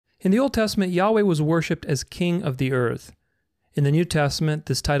In the Old Testament, Yahweh was worshipped as King of the earth. In the New Testament,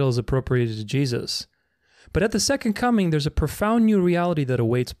 this title is appropriated to Jesus. But at the second coming, there's a profound new reality that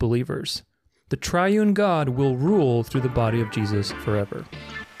awaits believers. The Triune God will rule through the body of Jesus forever.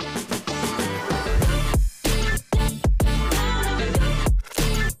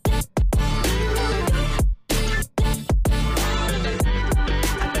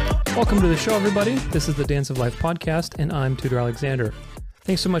 Welcome to the show, everybody. This is the Dance of Life podcast, and I'm Tudor Alexander.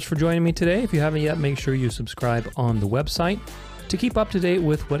 Thanks so much for joining me today. If you haven't yet, make sure you subscribe on the website to keep up to date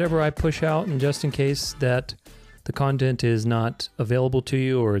with whatever I push out, and just in case that the content is not available to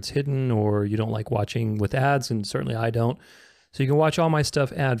you, or it's hidden, or you don't like watching with ads, and certainly I don't. So you can watch all my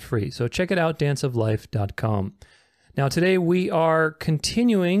stuff ad-free. So check it out, danceoflife.com. Now today we are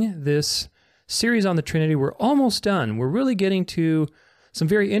continuing this series on the Trinity. We're almost done. We're really getting to some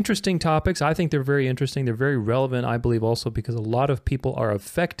very interesting topics. I think they're very interesting. They're very relevant, I believe, also because a lot of people are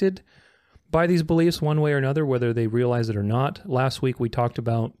affected by these beliefs one way or another, whether they realize it or not. Last week we talked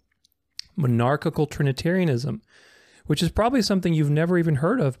about monarchical Trinitarianism, which is probably something you've never even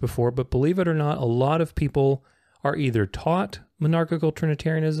heard of before, but believe it or not, a lot of people are either taught monarchical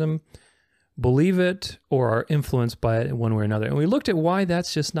Trinitarianism, believe it, or are influenced by it in one way or another. And we looked at why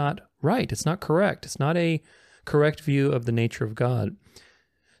that's just not right. It's not correct. It's not a correct view of the nature of God.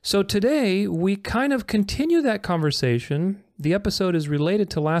 So today, we kind of continue that conversation. The episode is related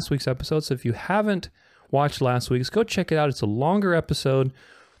to last week's episode, so if you haven't watched last week's, go check it out. It's a longer episode,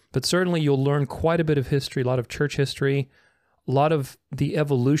 but certainly you'll learn quite a bit of history, a lot of church history, a lot of the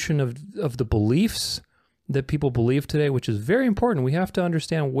evolution of the beliefs that people believe today, which is very important. We have to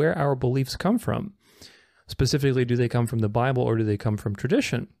understand where our beliefs come from. Specifically, do they come from the Bible or do they come from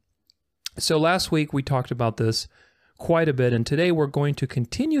tradition? So last week we talked about this quite a bit, and today we're going to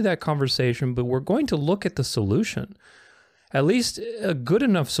continue that conversation, but we're going to look at the solution, at least a good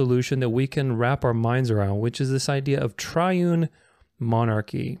enough solution that we can wrap our minds around, which is this idea of triune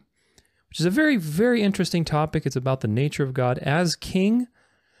monarchy, which is a very, very interesting topic. It's about the nature of God as king,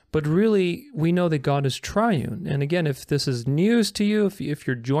 but really we know that God is triune. And again, if this is news to you, if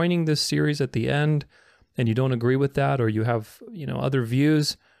you're joining this series at the end and you don't agree with that, or you have other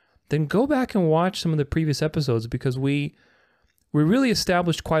views, then go back and watch some of the previous episodes, because we really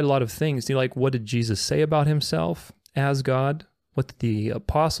established quite a lot of things. Like, what did Jesus say about himself as God? What did the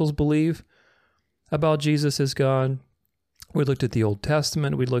apostles believe about Jesus as God? We looked at the Old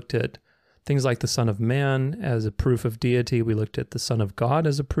Testament. We looked at things like the Son of Man as a proof of deity. We looked at the Son of God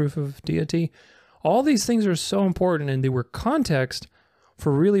as a proof of deity. All these things are so important, and they were context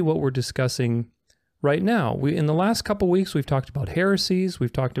for really what we're discussing right now. In the last couple of weeks, we've talked about heresies,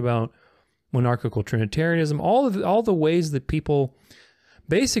 we've talked about monarchical Trinitarianism, all the ways that people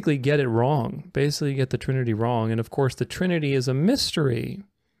basically get it wrong, basically get the Trinity wrong. And of course, the Trinity is a mystery.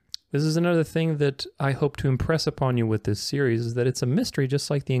 This is another thing that I hope to impress upon you with this series, is that it's a mystery, just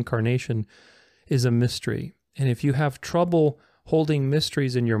like the incarnation is a mystery. And if you have trouble holding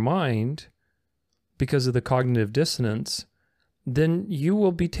mysteries in your mind because of the cognitive dissonance, then you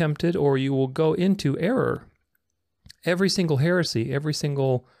will be tempted, or you will go into error. Every single heresy, basically,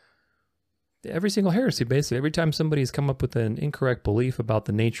 every time somebody's come up with an incorrect belief about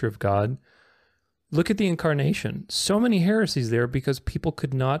the nature of God, look at the incarnation. So many heresies there because people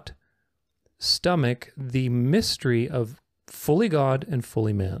could not stomach the mystery of fully God and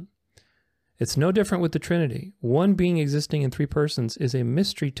fully man. It's no different with the Trinity. One being existing in three persons is a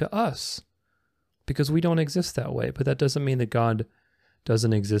mystery to us, because we don't exist that way, but that doesn't mean that God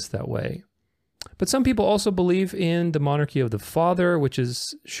doesn't exist that way. But some people also believe in the monarchy of the Father, which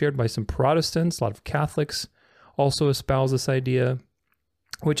is shared by some Protestants. A lot of Catholics also espouse this idea,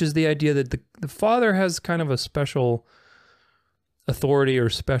 which is the idea that the Father has kind of a special authority or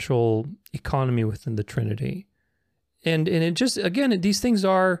special economy within the Trinity. And it just, again, these things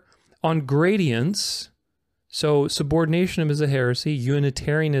are on gradients. So subordinationism is a heresy.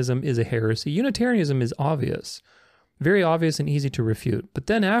 Unitarianism is a heresy. Unitarianism is obvious, very obvious and easy to refute. But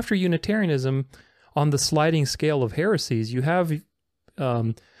then after Unitarianism, on the sliding scale of heresies, you have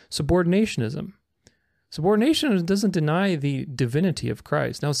subordinationism. Subordinationism doesn't deny the divinity of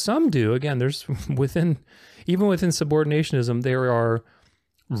Christ. Now, some do. Again, there's even within subordinationism, there are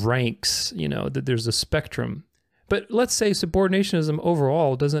ranks. There's a spectrum. But let's say subordinationism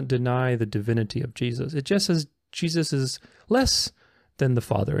overall doesn't deny the divinity of Jesus. It just says Jesus is less than the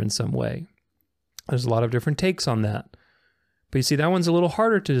Father in some way. There's a lot of different takes on that. But you see, that one's a little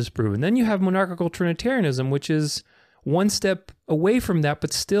harder to disprove. And then you have monarchical Trinitarianism, which is one step away from that,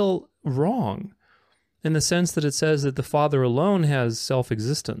 but still wrong, in the sense that it says that the Father alone has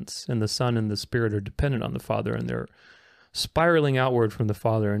self-existence, and the Son and the Spirit are dependent on the Father, and they're spiraling outward from the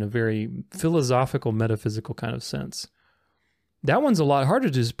Father in a very philosophical, metaphysical kind of sense. That one's a lot harder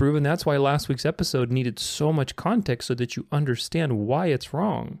to disprove, and that's why last week's episode needed so much context so that you understand why it's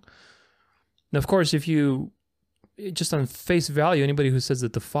wrong. Now, of course, if you, just on face value, anybody who says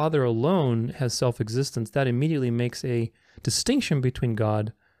that the Father alone has self-existence, that immediately makes a distinction between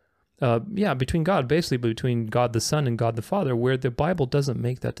God, between God the Son and God the Father, where the Bible doesn't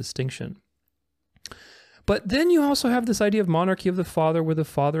make that distinction. But then you also have this idea of monarchy of the Father, where the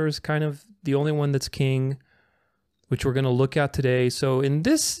Father is kind of the only one that's king, which we're going to look at today. So in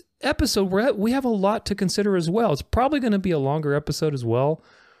this episode, we have a lot to consider as well. It's probably going to be a longer episode as well.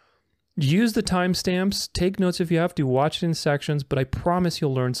 Use the timestamps, take notes if you have to, watch it in sections, but I promise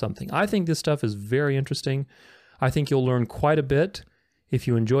you'll learn something. I think this stuff is very interesting. I think you'll learn quite a bit if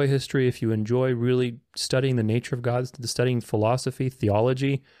you enjoy history, if you enjoy really studying the nature of God, studying philosophy,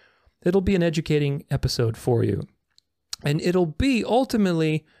 theology. It'll be an educating episode for you. And it'll be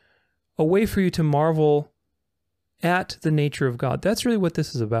ultimately a way for you to marvel at the nature of God. That's really what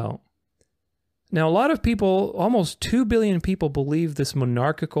this is about. Now, a lot of people, almost 2 billion people, believe this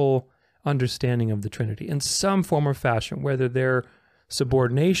monarchical understanding of the Trinity in some form or fashion, whether they're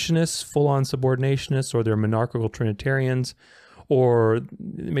subordinationists, full-on subordinationists, or they're monarchical Trinitarians, or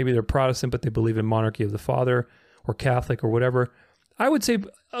maybe they're Protestant, but they believe in monarchy of the Father, or Catholic, or whatever. I would say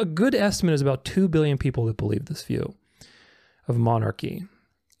a good estimate is about 2 billion people that believe this view of monarchy.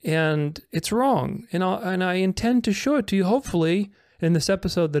 And it's wrong. And I intend to show it to you, hopefully, in this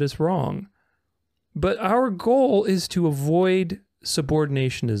episode that it's wrong. But our goal is to avoid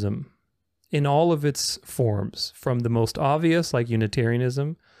subordinationism in all of its forms, from the most obvious, like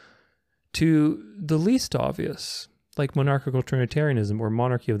Unitarianism, to the least obvious, like monarchical Trinitarianism or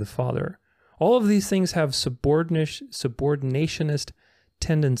monarchy of the Father. All of these things have subordinationist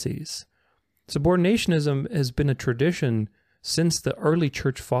tendencies. Subordinationism has been a tradition since the early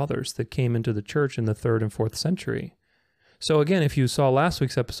church fathers that came into the church in the 3rd and 4th century. So again, if you saw last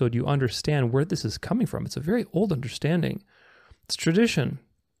week's episode, you understand where this is coming from. It's a very old understanding. It's tradition.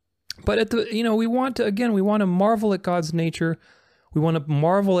 But we want to marvel at God's nature. We want to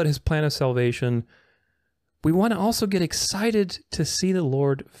marvel at his plan of salvation. We want to also get excited to see the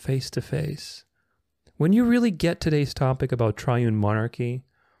Lord face to face. When you really get today's topic about triune monarchy,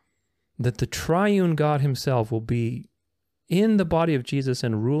 that the triune God himself will be in the body of Jesus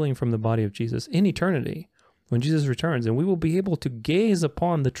and ruling from the body of Jesus in eternity when Jesus returns, and we will be able to gaze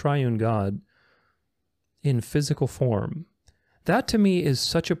upon the triune God in physical form. That to me is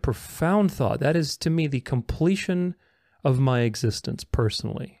such a profound thought. That is to me the completion of my existence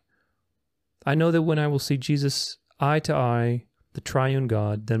personally. I know that when I will see Jesus eye to eye, the triune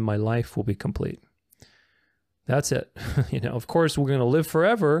God, then my life will be complete. That's it. Of course, we're going to live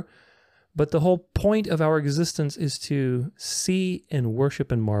forever, but the whole point of our existence is to see and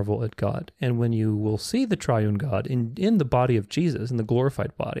worship and marvel at God. And when you will see the triune God in the body of Jesus, in the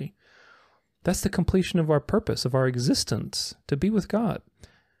glorified body, that's the completion of our purpose, of our existence, to be with God.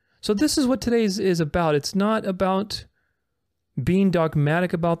 So this is what today is about. It's not about being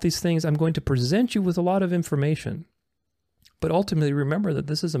dogmatic about these things. I'm going to present you with a lot of information. But ultimately, remember that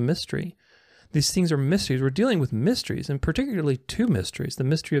this is a mystery. These things are mysteries. We're dealing with mysteries, and particularly two mysteries, the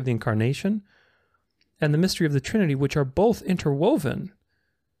mystery of the Incarnation and the mystery of the Trinity, which are both interwoven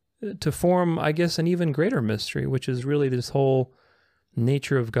to form, I guess, an even greater mystery, which is really this whole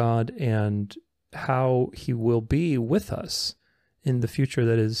nature of God and how he will be with us in the future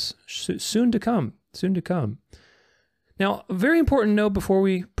that is soon to come. Now, a very important note before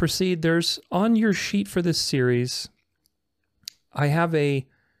we proceed, there's on your sheet for this series, I have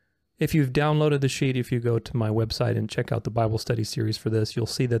if you've downloaded the sheet, if you go to my website and check out the Bible study series for this, you'll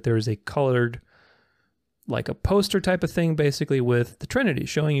see that there is a colored, like a poster type of thing, basically with the Trinity,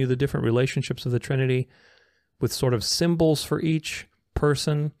 showing you the different relationships of the Trinity with sort of symbols for each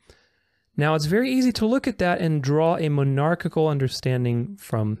person. Now, it's very easy to look at that and draw a monarchical understanding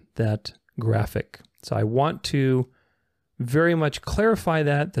from that graphic. So I want to very much clarify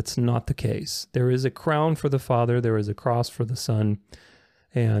that that's not the case. There is a crown for the Father, there is a cross for the Son,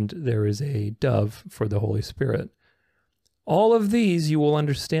 and there is a dove for the Holy Spirit. All of these, you will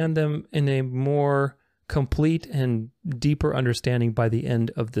understand them in a more complete and deeper understanding by the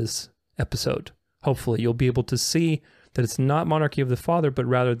end of this episode. Hopefully, you'll be able to see that it's not monarchy of the Father, but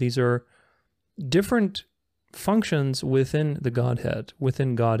rather these are different functions within the Godhead,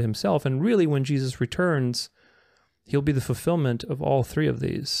 within God himself. And really, when Jesus returns, he'll be the fulfillment of all three of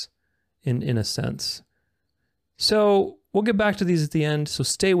these in a sense. So we'll get back to these at the end, so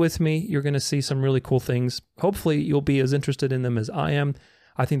stay with me. You're going to see some really cool things. Hopefully, you'll be as interested in them as I am.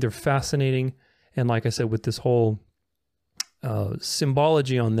 I think they're fascinating. And like I said, with this whole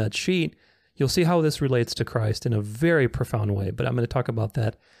symbology on that sheet, you'll see how this relates to Christ in a very profound way, but I'm going to talk about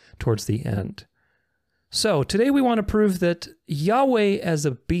that towards the end. So today we want to prove that Yahweh as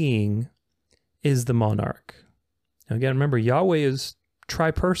a being is the monarch. Now again, remember, Yahweh is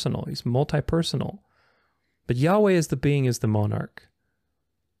tripersonal. He's multi-personal. But Yahweh as the being is the monarch.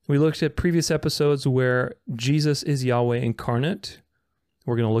 We looked at previous episodes where Jesus is Yahweh incarnate.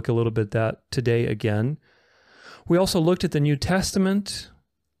 We're going to look a little bit at that today again. We also looked at the New Testament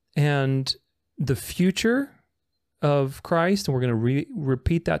and the future of Christ, and we're going to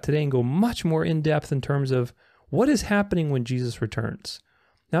repeat that today and go much more in depth in terms of what is happening when Jesus returns.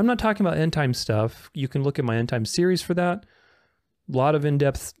 Now, I'm not talking about end time stuff. You can look at my end time series for that. A lot of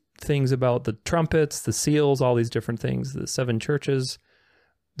in-depth things about the trumpets, the seals, all these different things, the 7 churches,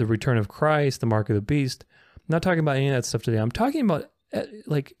 the return of Christ, the mark of the beast. I'm not talking about any of that stuff today. I'm talking about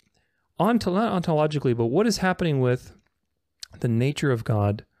like not ontologically, but what is happening with the nature of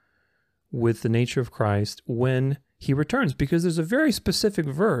God, with the nature of Christ when he returns, because there's a very specific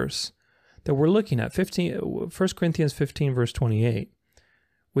verse that we're looking at, 1 Corinthians 15, verse 28,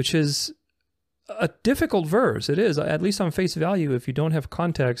 which is a difficult verse. It is, at least on face value, if you don't have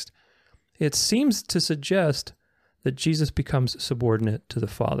context, it seems to suggest that Jesus becomes subordinate to the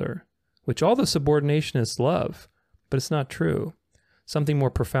Father, which all the subordinationists love, but it's not true. Something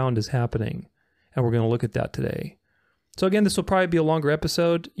more profound is happening, and we're going to look at that today. So again, this will probably be a longer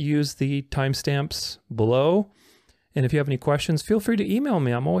episode. Use the timestamps below. And if you have any questions, feel free to email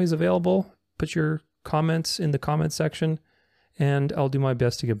me. I'm always available. Put your comments in the comment section, and I'll do my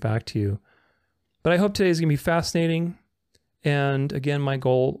best to get back to you. But I hope today is going to be fascinating. And again, my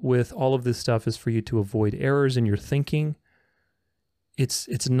goal with all of this stuff is for you to avoid errors in your thinking.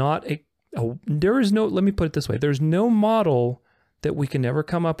 It's not there is no, let me put it this way. There's no model that we can ever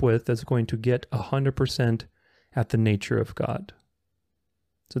come up with that's going to get 100% at the nature of God.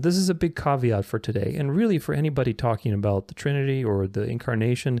 So this is a big caveat for today, and really for anybody talking about the Trinity or the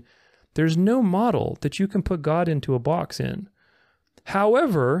Incarnation, there's no model that you can put God into a box in.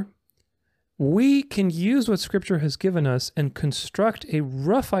 However, we can use what Scripture has given us and construct a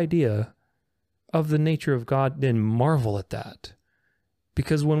rough idea of the nature of God, then marvel at that.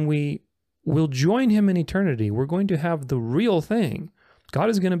 Because when we will join him in eternity, we're going to have the real thing. God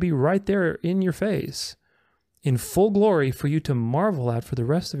is going to be right there in your face, in full glory for you to marvel at for the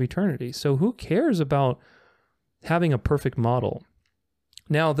rest of eternity. So who cares about having a perfect model?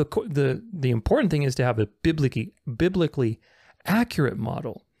 Now, the important thing is to have a biblically accurate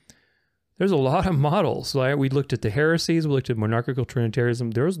model. There's a lot of models. Like we looked at the heresies, we looked at monarchical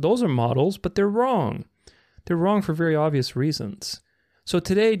Trinitarianism. Those are models, but they're wrong. They're wrong for very obvious reasons. So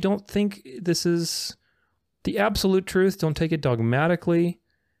today, don't think this is the absolute truth. Don't take it dogmatically.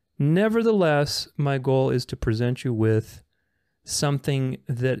 Nevertheless, my goal is to present you with something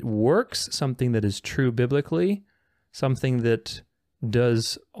that works, something that is true biblically, something that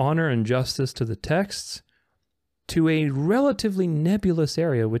does honor and justice to the texts, to a relatively nebulous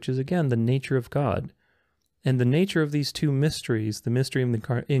area, which is, again, the nature of God. And the nature of these two mysteries, the mystery of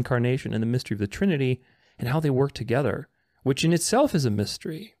the Incarnation and the mystery of the Trinity, and how they work together, which in itself is a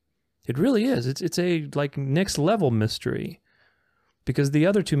mystery. It really is. It's a like next level mystery, because the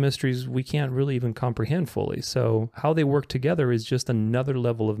other two mysteries we can't really even comprehend fully. So how they work together is just another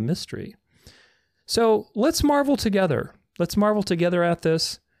level of mystery. So let's marvel together. Let's marvel together at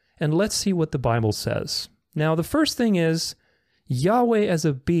this, and let's see what the Bible says. Now, the first thing is Yahweh as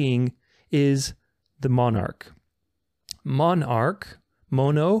a being is the monarch. Monarch,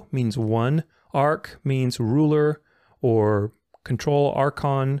 mono means one, arch means ruler or control,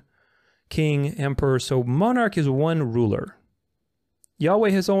 archon, king, emperor. So monarch is one ruler. Yahweh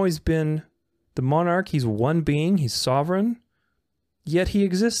has always been the monarch. He's one being. He's sovereign. Yet he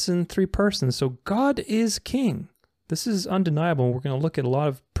exists in 3 persons. So God is king. This is undeniable. We're going to look at a lot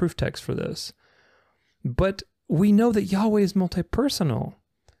of proof texts for this. But we know that Yahweh is multi-personal.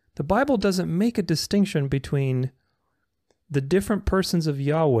 The Bible doesn't make a distinction between the different persons of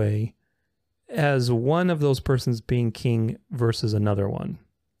Yahweh as one of those persons being king versus another one.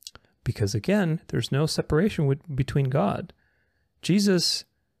 Because again, there's no separation between God. Jesus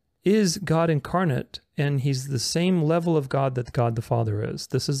is God incarnate, and he's the same level of God that God the Father is.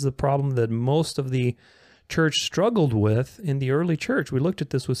 This is the problem that most of the church struggled with in the early church. We looked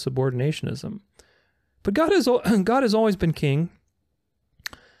at this with subordinationism. But God has always been king,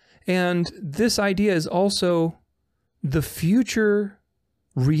 and this idea is also the future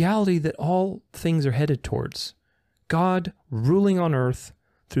reality that all things are headed towards. God ruling on earth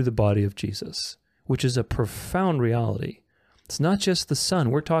through the body of Jesus, which is a profound reality. It's not just the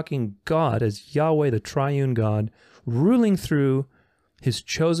Son. We're talking God as Yahweh, the triune God, ruling through his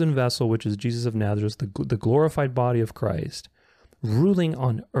chosen vessel, which is Jesus of Nazareth, the glorified body of Christ, ruling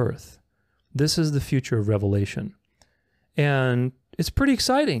on earth. This is the future of Revelation. And it's pretty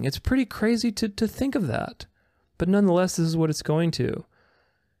exciting. It's pretty crazy to think of that. But nonetheless, this is what it's going to.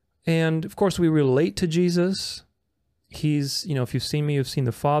 And of course, we relate to Jesus. He's, if you've seen me, you've seen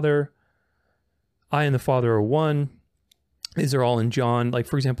the Father. I and the Father are one. These are all in John, like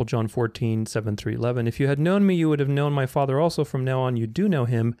for example, John 14, 7 through 11. If you had known me, you would have known my Father also. From now on, you do know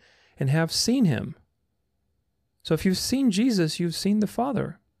him and have seen him. So if you've seen Jesus, you've seen the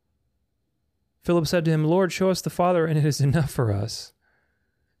Father. Philip said to him, Lord, show us the Father, and it is enough for us.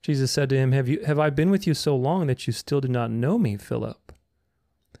 Jesus said to him, Have I been with you so long that you still do not know me, Philip?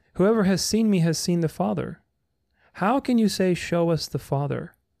 Whoever has seen me has seen the Father. How can you say, show us the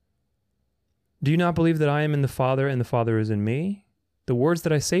Father? Do you not believe that I am in the Father and the Father is in me? The words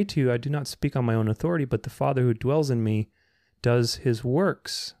that I say to you, I do not speak on my own authority, but the Father who dwells in me does his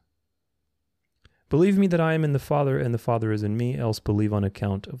works. Believe me that I am in the Father and the Father is in me, else believe on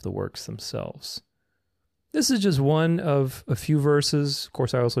account of the works themselves. This is just one of a few verses. Of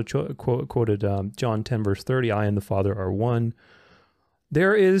course, I also quoted John 10, verse 30, I and the Father are one.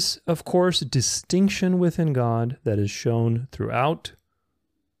 There is, of course, distinction within God that is shown throughout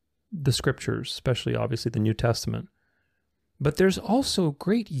the scriptures, especially obviously the New Testament. But there's also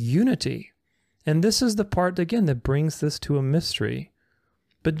great unity. And this is the part, again, that brings this to a mystery.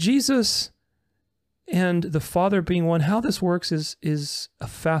 But Jesus and the Father being one, how this works is a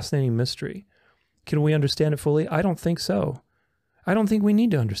fascinating mystery. Can we understand it fully? I don't think so. I don't think we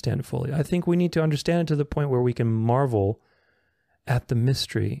need to understand it fully. I think we need to understand it to the point where we can marvel at the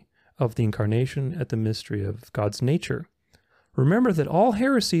mystery of the incarnation, at the mystery of God's nature. Remember that all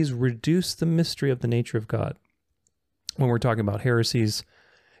heresies reduce the mystery of the nature of God. When we're talking about heresies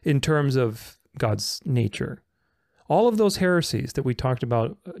in terms of God's nature. All of those heresies that we talked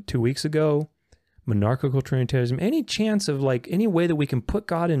about 2 weeks ago, monarchical Trinitarianism, any chance of any way that we can put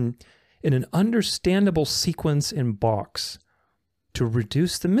God in an understandable sequence and box to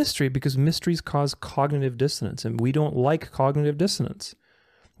reduce the mystery, because mysteries cause cognitive dissonance, and we don't like cognitive dissonance,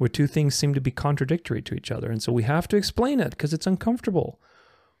 where two things seem to be contradictory to each other. And so we have to explain it because it's uncomfortable.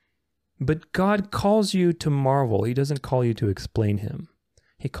 But God calls you to marvel. He doesn't call you to explain him.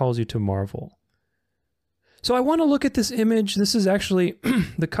 He calls you to marvel. So I want to look at this image. This is actually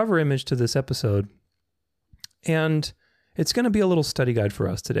the cover image to this episode. And it's going to be a little study guide for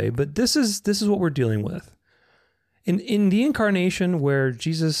us today, but this is what we're dealing with. In the incarnation, where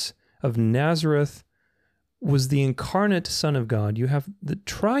Jesus of Nazareth was the incarnate Son of God, you have the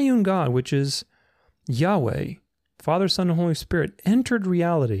Triune God, which is Yahweh, Father, Son, and Holy Spirit, entered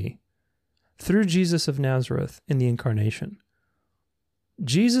reality through Jesus of Nazareth in the incarnation.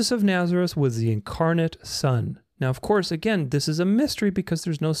 Jesus of Nazareth was the incarnate Son. Now, of course, again, this is a mystery because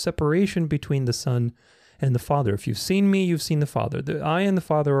there's no separation between the Son and the Father. If you've seen me, you've seen the Father. I and the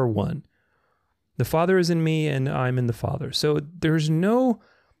Father are one. The Father is in me and I'm in the Father. So there's no,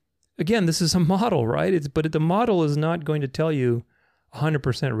 again, this is a model, right? But the model is not going to tell you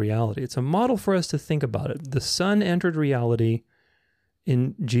 100% reality. It's a model for us to think about it. The Son entered reality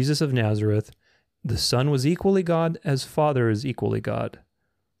in Jesus of Nazareth. The Son was equally God as Father is equally God.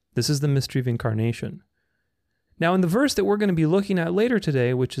 This is the mystery of incarnation. Now, in the verse that we're going to be looking at later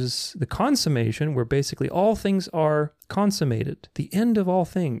today, which is the consummation, where basically all things are consummated, the end of all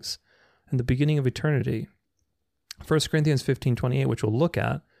things, and the beginning of eternity, 1 Corinthians 15:28, which we'll look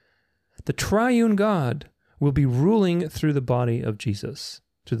at, the triune God will be ruling through the body of Jesus,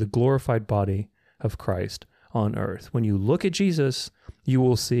 through the glorified body of Christ on earth. When you look at Jesus, you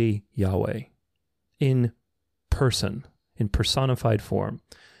will see Yahweh in person, in personified form,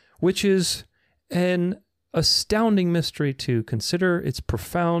 which is an astounding mystery to consider. It's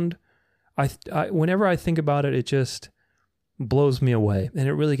profound. Whenever I think about it, it just blows me away, and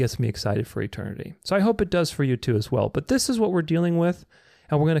it really gets me excited for eternity. So I hope it does for you too as well. But this is what we're dealing with,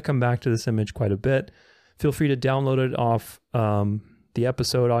 and we're going to come back to this image quite a bit. Feel free to download it off the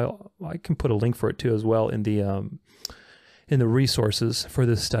episode. I can put a link for it too as well in the resources for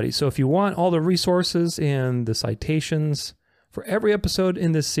this study. So if you want all the resources and the citations for every episode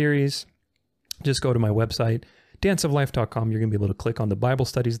in this series, just go to my website, danceoflife.com. You're going to be able to click on the Bible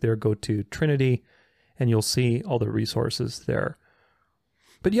studies there, go to Trinity, and you'll see all the resources there.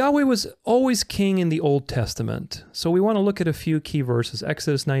 But Yahweh was always king in the Old Testament. So we want to look at a few key verses.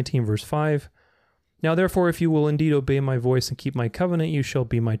 Exodus 19, verse 5. Now therefore, if you will indeed obey my voice and keep my covenant, you shall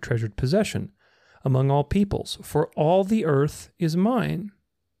be my treasured possession among all peoples, for all the earth is mine.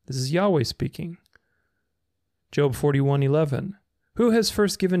 This is Yahweh speaking. Job 41:11. Who has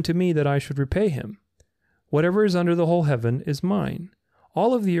first given to me that I should repay him? Whatever is under the whole heaven is mine.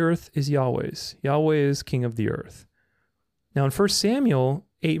 All of the earth is Yahweh's. Yahweh is king of the earth. Now in 1 Samuel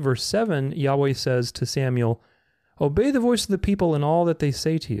 8 verse 7, Yahweh says to Samuel, obey the voice of the people in all that they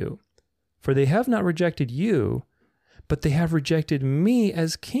say to you, for they have not rejected you, but they have rejected me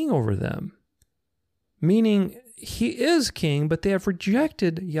as king over them. Meaning, he is king, but they have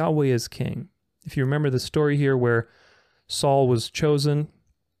rejected Yahweh as king. If you remember the story here where Saul was chosen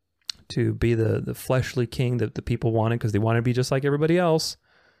to be the fleshly king that the people wanted because they wanted to be just like everybody else.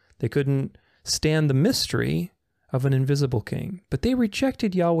 They couldn't stand the mystery of an invisible king. But they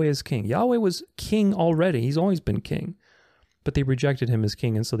rejected Yahweh as king. Yahweh was king already. He's always been king. But they rejected him as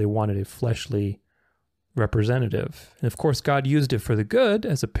king, and so they wanted a fleshly representative. And of course, God used it for the good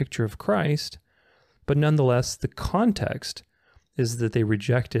as a picture of Christ. But nonetheless, the context is that they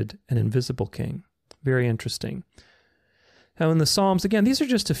rejected an invisible king. Very interesting. Now in the Psalms, again, these are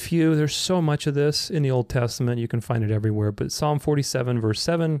just a few. There's so much of this in the Old Testament. You can find it everywhere. But Psalm 47, verse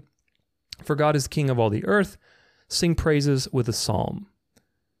 7, for God is king of all the earth. Sing praises with a psalm.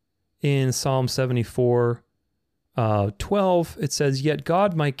 In Psalm 74, 12, it says, yet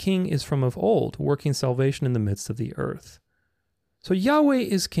God, my king, is from of old, working salvation in the midst of the earth. So Yahweh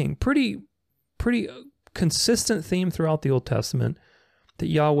is king. Pretty consistent theme throughout the Old Testament that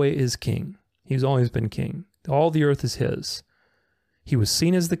Yahweh is king. He's always been king. All the earth is his. He was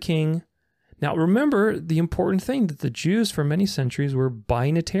seen as the king. Now remember the important thing that the Jews for many centuries were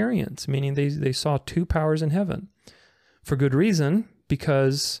binitarians, meaning they saw two powers in heaven. For good reason,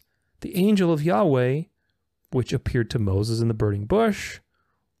 because the angel of Yahweh, which appeared to Moses in the burning bush,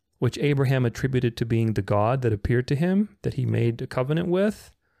 which Abraham attributed to being the God that appeared to him, that he made a covenant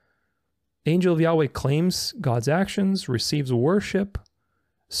with, angel of Yahweh claims God's actions, receives worship.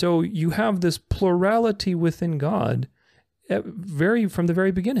 So you have this plurality within God from the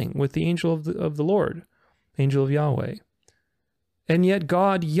very beginning with the angel of the Lord, angel of Yahweh. And yet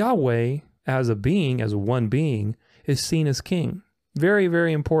God, Yahweh, as a being, as one being, is seen as king. Very,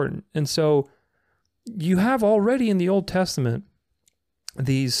 very important. And so you have already in the Old Testament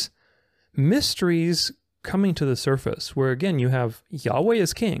these mysteries coming to the surface where, again, you have Yahweh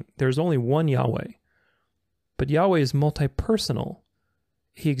as king. There's only one Yahweh. But Yahweh is multi-personal.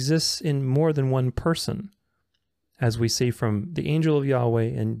 He exists in more than one person, as we see from the angel of Yahweh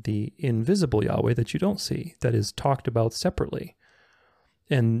and the invisible Yahweh that you don't see, that is talked about separately.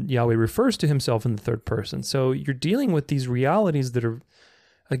 And Yahweh refers to himself in the third person. So you're dealing with these realities that are,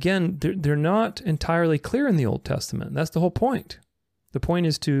 again, they're not entirely clear in the Old Testament. That's the whole point. The point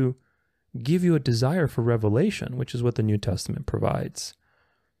is to give you a desire for revelation, which is what the New Testament provides.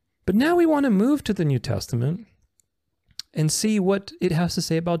 But now we want to move to the New Testament and see what it has to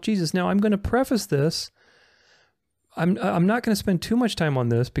say about Jesus. Now, I'm going to preface this. I'm not going to spend too much time on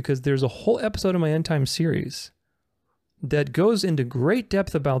this because there's a whole episode of my End Time series that goes into great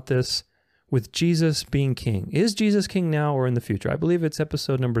depth about this with Jesus being king. Is Jesus king now or in the future? I believe it's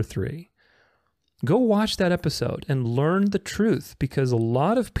episode number 3. Go watch that episode and learn the truth, because a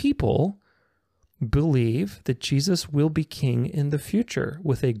lot of people believe that Jesus will be king in the future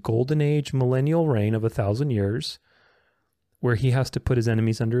with a golden age millennial reign of 1,000 years where he has to put his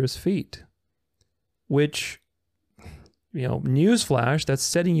enemies under his feet, which, newsflash, that's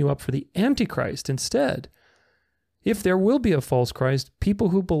setting you up for the Antichrist instead. If there will be a false Christ, people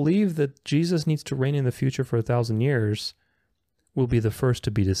who believe that Jesus needs to reign in the future for 1,000 years will be the first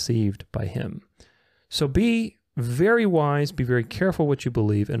to be deceived by him. So be very wise, be very careful what you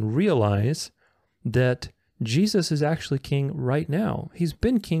believe, and realize that Jesus is actually king right now. He's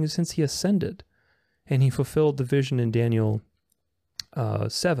been king since he ascended, and he fulfilled the vision in Daniel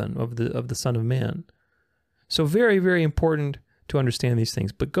 7 of the Son of Man. So very, very important to understand these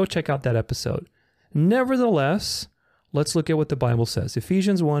things, but go check out that episode. Nevertheless, let's look at what the Bible says.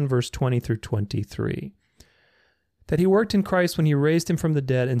 Ephesians 1, verse 20 through 23. That he worked in Christ when he raised him from the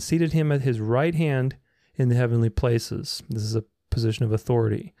dead and seated him at his right hand in the heavenly places. This is a position of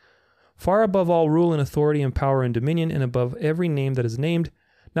authority. Far above all rule and authority and power and dominion, and above every name that is named,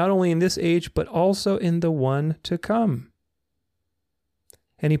 not only in this age, but also in the one to come.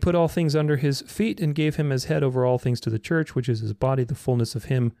 And he put all things under his feet and gave him as head over all things to the church, which is his body, the fullness of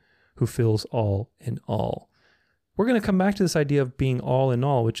him who fills all in all. We're going to come back to this idea of being all in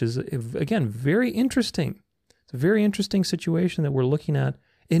all, which is, again, very interesting. It's a very interesting situation that we're looking at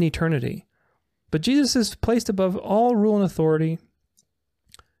in eternity. But Jesus is placed above all rule and authority,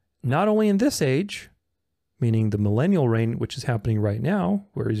 not only in this age, meaning the millennial reign, which is happening right now,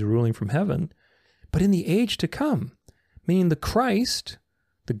 where he's ruling from heaven, but in the age to come, meaning the Christ,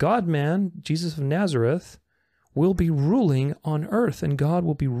 the God-man, Jesus of Nazareth, will be ruling on earth, and God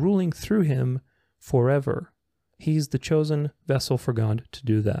will be ruling through him forever. He's the chosen vessel for God to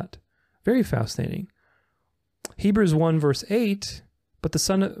do that. Very fascinating. Hebrews 1 verse 8,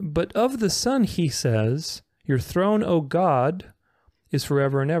 but of the Son he says, your throne, O God, is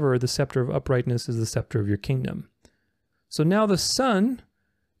forever and ever. The scepter of uprightness is the scepter of your kingdom. So now the Son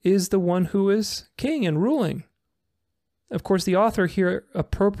is the one who is king and ruling. Of course, the author here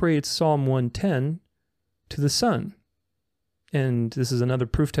appropriates Psalm 110 to the Son. And this is another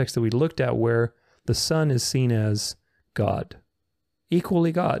proof text that we looked at where the Son is seen as God,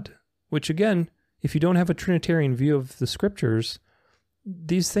 equally God, which again, if you don't have a Trinitarian view of the scriptures,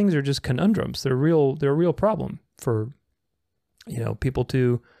 these things are just conundrums. They're a real problem for, people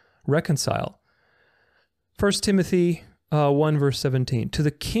to reconcile. 1 Timothy 1 verse 17, to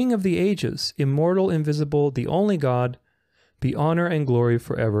the King of the ages, immortal, invisible, the only God, be honor and glory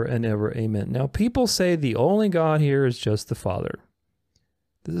forever and ever. Amen. Now, people say the only God here is just the Father.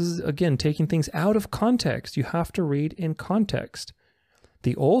 This is, again, taking things out of context. You have to read in context.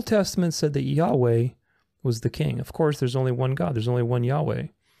 The Old Testament said that Yahweh was the king. Of course, there's only one God. There's only one Yahweh.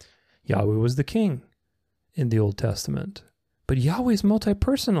 Yahweh was the king in the Old Testament. But Yahweh is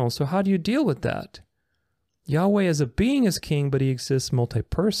multi-personal, so how do you deal with that? Yahweh as a being is king, but he exists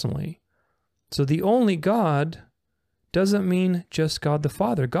multi-personally. So the only God doesn't mean just God the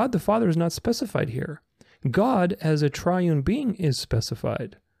Father. God the Father is not specified here. God as a triune being is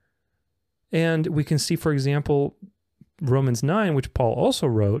specified. And we can see, for example, Romans 9, which Paul also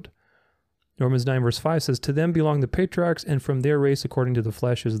wrote. Romans 9 verse 5 says, to them belong the patriarchs, and from their race according to the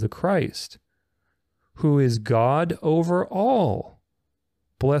flesh is the Christ, who is God over all.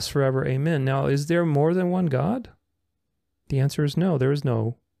 Blessed forever, amen. Now, is there more than one God? The answer is no. There is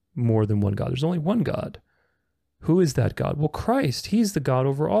no more than one God. There's only one God. Who is that God? Well, Christ. He's the God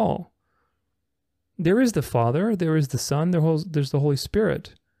over all. There is the Father, there is the Son, there's the Holy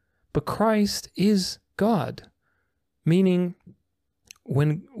Spirit. But Christ is God. Meaning,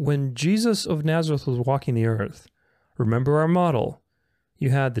 when Jesus of Nazareth was walking the earth, remember our model,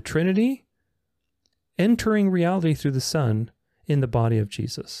 you had the Trinity entering reality through the Son in the body of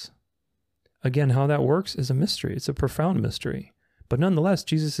Jesus. Again, how that works is a mystery. It's a profound mystery. But nonetheless,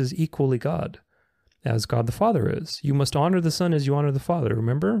 Jesus is equally God, as God the Father is. You must honor the Son as you honor the Father,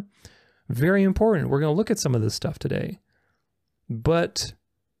 remember? Very important. We're going to look at some of this stuff today. But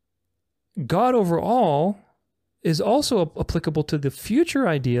God over all is also applicable to the future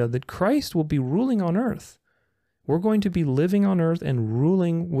idea that Christ will be ruling on earth. We're going to be living on earth and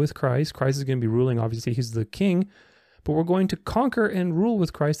ruling with Christ. Christ is going to be ruling, obviously, he's the king, but we're going to conquer and rule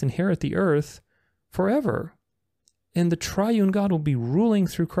with Christ, inherit the earth forever. And the triune God will be ruling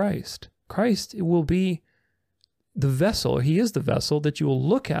through Christ. Christ will be the vessel, he is the vessel that you will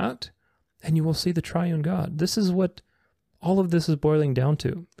look at and you will see the triune God. This is what all of this is boiling down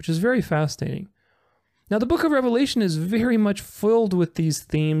to, which is very fascinating. Now, the book of Revelation is very much filled with these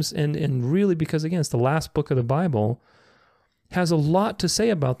themes, and really because, again, it's the last book of the Bible, has a lot to say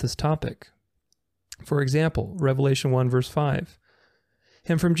about this topic. For example, Revelation 1 verse 5,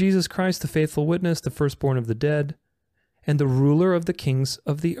 and from Jesus Christ, the faithful witness, the firstborn of the dead, and the ruler of the kings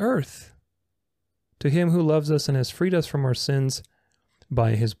of the earth, to him who loves us and has freed us from our sins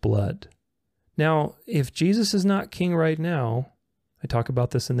by his blood. Now, if Jesus is not king right now, I talk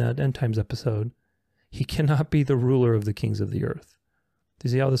about this in that End Times episode, he cannot be the ruler of the kings of the earth. Do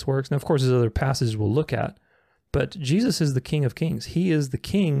you see how this works? Now, of course, there's other passages we'll look at, but Jesus is the King of Kings. He is the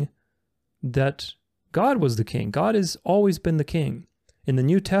king that God was the king. God has always been the king. In the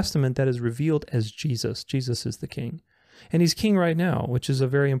New Testament, that is revealed as Jesus. Jesus is the king. And he's king right now, which is a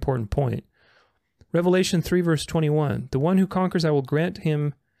very important point. Revelation 3 verse 21, the one who conquers, I will grant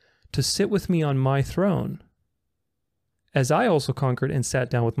him to sit with me on my throne, as I also conquered and sat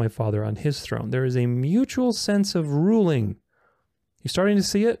down with my Father on his throne. There is a mutual sense of ruling. You starting to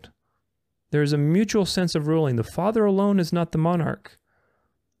see it? There is a mutual sense of ruling. The Father alone is not the monarch.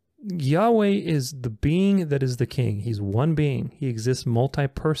 Yahweh is the being that is the king. He's one being. He exists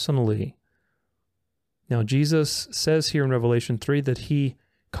multi-personally. Now, Jesus says here in Revelation 3 that he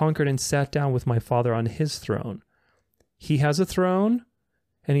conquered and sat down with my Father on his throne. He has a throne,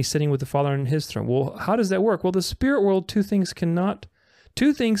 and he's sitting with the Father on his throne. Well, how does that work? Well, the spirit world, two things can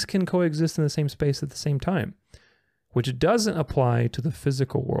coexist in the same space at the same time, which doesn't apply to the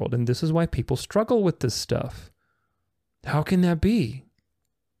physical world. And this is why people struggle with this stuff. How can that be?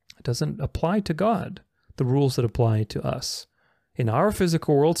 It doesn't apply to God, the rules that apply to us. In our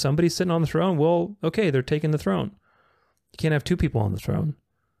physical world, somebody's sitting on the throne. Well, okay, they're taking the throne. You can't have two people on the throne.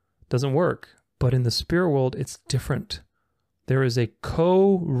 It doesn't work. But in the spirit world, it's different. There is a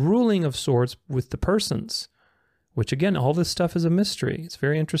co-ruling of sorts with the persons, which again, all this stuff is a mystery. It's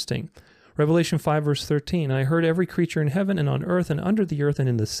very interesting. Revelation 5 verse 13, I heard every creature in heaven and on earth and under the earth and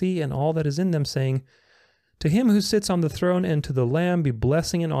in the sea and all that is in them saying, to him who sits on the throne and to the Lamb be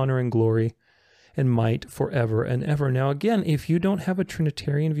blessing and honor and glory and might forever and ever. Now again, if you don't have a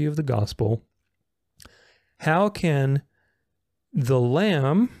Trinitarian view of the gospel, how can the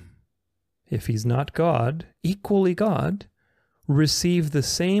Lamb, if he's not God, equally God, receive the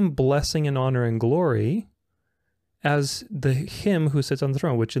same blessing and honor and glory as him who sits on the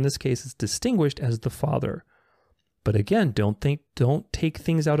throne, which in this case is distinguished as the Father? But again, don't take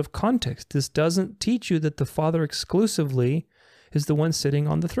things out of context. This doesn't teach you that the Father exclusively is the one sitting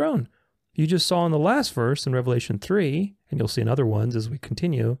on the throne. You just saw in the last verse in Revelation 3, and you'll see in other ones as we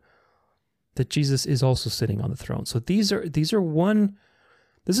continue, that Jesus is also sitting on the throne. So this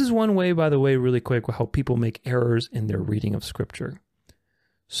is one way, by the way, really quick, how people make errors in their reading of Scripture.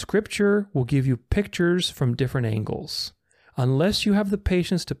 Scripture will give you pictures from different angles. Unless you have the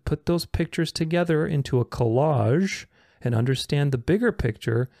patience to put those pictures together into a collage and understand the bigger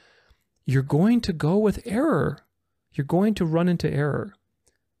picture, you're going to go with error. You're going to run into error.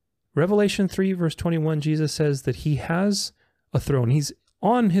 Revelation 3 verse 21, Jesus says that he has a throne. He's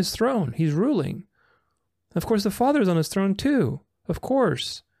on his throne. He's ruling. Of course, the Father is on his throne too. Of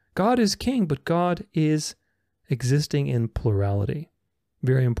course. God is king, but God is existing in plurality.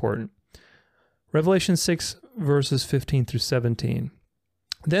 Very important. Revelation 6 verses 15 through 17.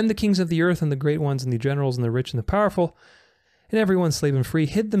 Then the kings of the earth and the great ones and the generals and the rich and the powerful and everyone slave and free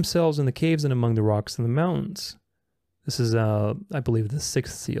hid themselves in the caves and among the rocks and the mountains. This is, I believe, the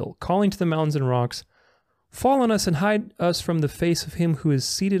sixth seal. Calling to the mountains and rocks, fall on us and hide us from the face of him who is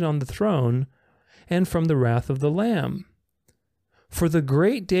seated on the throne and from the wrath of the Lamb. For the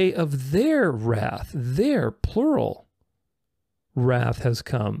great day of their wrath, their plural wrath has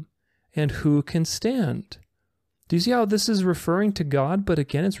come, and who can stand? Do you see how this is referring to God? But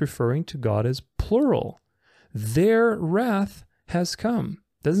again, it's referring to God as plural. Their wrath has come.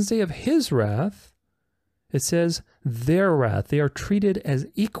 It doesn't say of his wrath. It says their wrath. They are treated as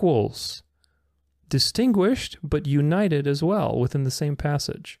equals, distinguished but united as well within the same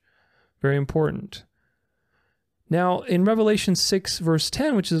passage. Very important. Now, in Revelation 6, verse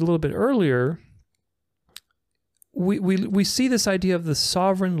 10, which is a little bit earlier, we see this idea of the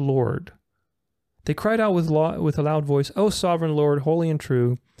sovereign Lord. They cried out with a loud voice, O sovereign Lord, holy and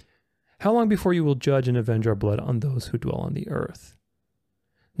true, how long before you will judge and avenge our blood on those who dwell on the earth?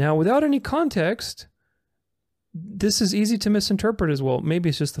 Now, without any context, this is easy to misinterpret as well. Maybe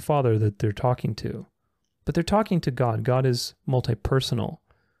it's just the Father that they're talking to. But they're talking to God. God is multi-personal.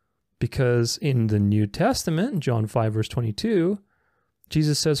 Because in the New Testament, John 5, verse 22,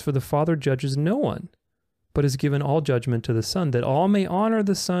 Jesus says, for the Father judges no one, but has given all judgment to the Son, that all may honor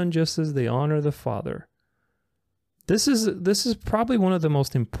the Son just as they honor the Father. This is probably one of the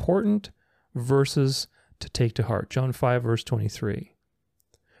most important verses to take to heart. John 5, verse 23.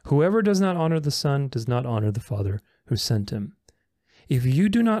 Whoever does not honor the Son does not honor the Father who sent him. If you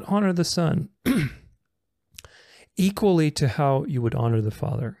do not honor the Son equally to how you would honor the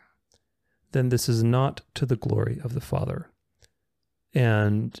Father, then this is not to the glory of the Father.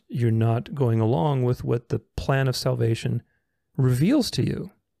 And you're not going along with what the plan of salvation reveals to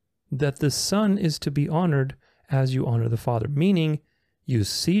you, that the Son is to be honored as you honor the Father, meaning you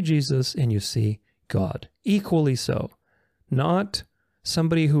see Jesus and you see God, equally so. Not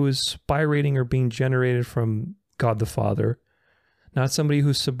somebody who is spirating or being generated from God the Father, not somebody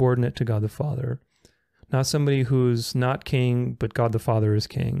who's subordinate to God the Father, not somebody who's not king, but God the Father is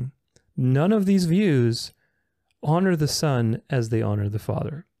king. None of these views honor the Son as they honor the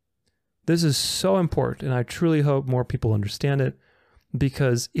Father. This is so important, and I truly hope more people understand it,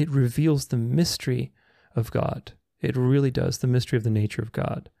 because it reveals the mystery of God. It really does, the mystery of the nature of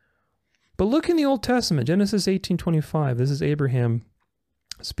God. But look in the Old Testament, Genesis 18:25. This is Abraham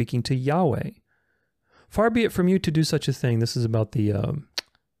speaking to Yahweh. Far be it from you to do such a thing. This is about the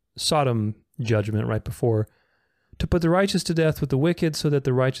Sodom judgment right before. To put the righteous to death with the wicked, so that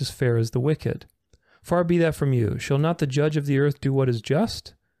the righteous fare as the wicked. Far be that from you. Shall not the judge of the earth do what is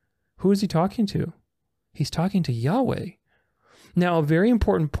just? Who is he talking to? He's talking to Yahweh. Now, a very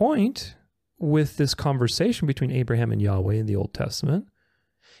important point with this conversation between Abraham and Yahweh in the Old Testament,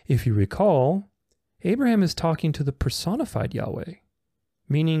 if you recall, Abraham is talking to the personified Yahweh,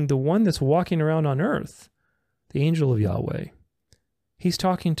 meaning the one that's walking around on earth, the angel of Yahweh. He's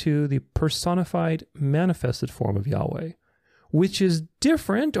talking to the personified, manifested form of Yahweh, which is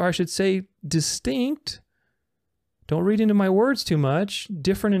different, or I should say distinct. Don't read into my words too much.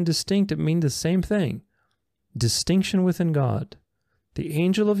 Different and distinct, it mean the same thing. Distinction within God. The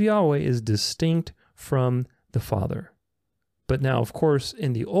angel of Yahweh is distinct from the Father. But now, of course,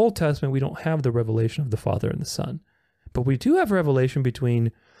 in the Old Testament, we don't have the revelation of the Father and the Son. But we do have revelation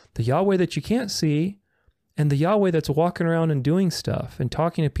between the Yahweh that you can't see and the Yahweh that's walking around and doing stuff and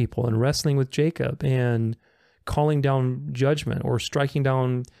talking to people and wrestling with Jacob and calling down judgment or striking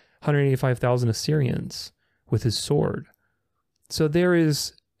down 185,000 Assyrians with his sword. So there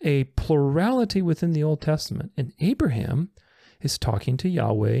is a plurality within the Old Testament. And Abraham is talking to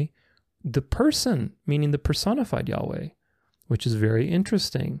Yahweh, the person, meaning the personified Yahweh, which is very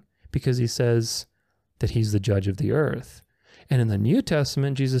interesting because he says that he's the judge of the earth. And in the New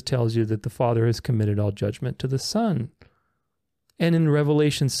Testament, Jesus tells you that the Father has committed all judgment to the Son. And in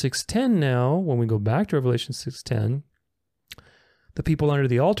Revelation 6:10 now, when we go back to Revelation 6:10, the people under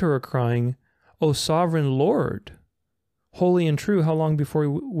the altar are crying, "O sovereign Lord, holy and true, how long before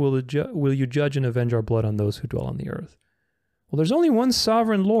will you judge and avenge our blood on those who dwell on the earth?" Well, there's only one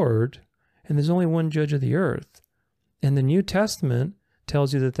sovereign Lord, and there's only one judge of the earth. And the New Testament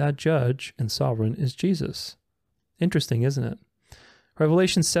tells you that that judge and sovereign is Jesus. Interesting, isn't it?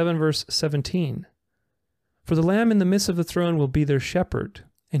 Revelation 7, verse 17. "For the Lamb in the midst of the throne will be their shepherd,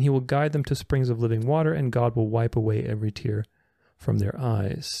 and he will guide them to springs of living water, and God will wipe away every tear from their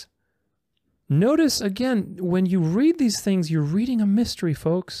eyes." Notice, again, when you read these things, you're reading a mystery,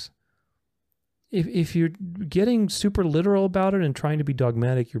 folks. If you're getting super literal about it and trying to be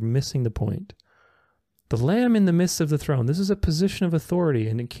dogmatic, you're missing the point. The Lamb in the midst of the throne. This is a position of authority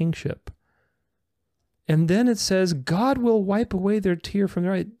and kingship. And then it says, God will wipe away their tear from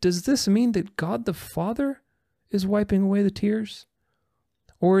their eye. Does this mean that God the Father is wiping away the tears?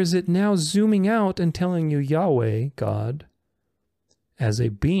 Or is it now zooming out and telling you Yahweh, God, as a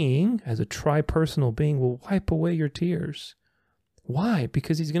being, as a tri-personal being, will wipe away your tears? Why?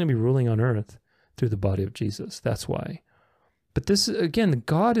 Because he's going to be ruling on earth through the body of Jesus. That's why. But this, again,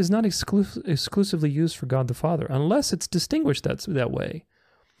 God is not exclusively used for God the Father, unless it's distinguished that way.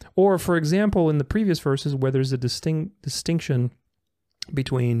 Or, for example, in the previous verses where there's a distinction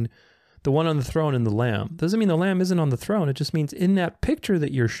between the one on the throne and the Lamb. Doesn't mean the Lamb isn't on the throne. It just means in that picture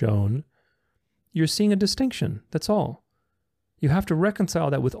that you're shown, you're seeing a distinction. That's all. You have to reconcile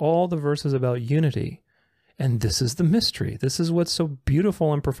that with all the verses about unity. And this is the mystery. This is what's so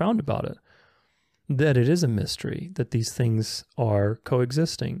beautiful and profound about it. That it is a mystery, that these things are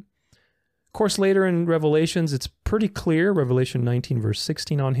coexisting. Of course, later in Revelations, it's pretty clear. Revelation 19, verse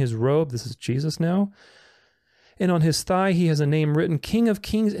 16, on his robe, this is Jesus now, and on his thigh he has a name written, King of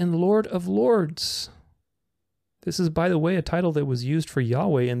Kings and Lord of Lords. This is, by the way, a title that was used for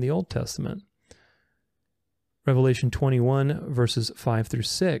Yahweh in the Old Testament. Revelation 21, verses 5 through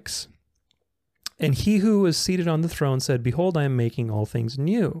 6. And he who was seated on the throne said, Behold, I am making all things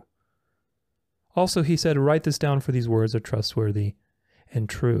new. Also he said, Write this down, for these words are trustworthy and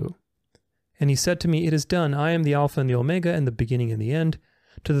true. And he said to me, It is done. I am the Alpha and the Omega, and the beginning and the end.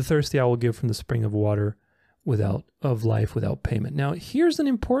 To the thirsty I will give from the spring of water of life without payment. Now, there's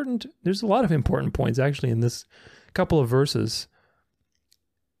a lot of important points actually in this couple of verses.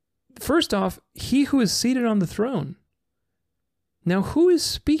 First off, he who is seated on the throne. Now, who is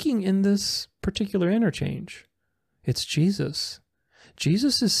speaking in this particular interchange? It's Jesus.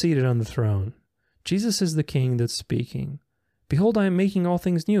 Jesus is seated on the throne. Jesus is the king that's speaking. Behold, I am making all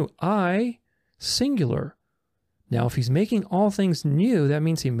things new. I, singular. Now, if he's making all things new, that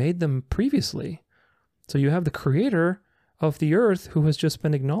means he made them previously. So you have the creator of the earth who has just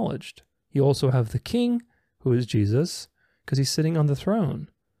been acknowledged. You also have the king, who is Jesus, because he's sitting on the throne.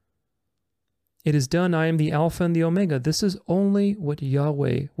 It is done. I am the Alpha and the Omega. This is only what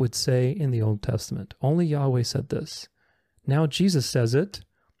Yahweh would say in the Old Testament. Only Yahweh said this. Now Jesus says it.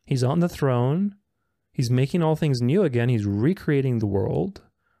 He's on the throne. He's making all things new again. He's recreating the world,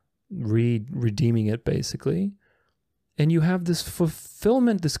 redeeming it basically. And you have this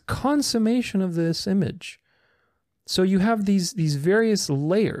fulfillment, this consummation of this image. So you have these various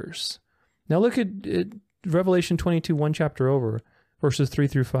layers. Now look at Revelation 22, one chapter over, verses 3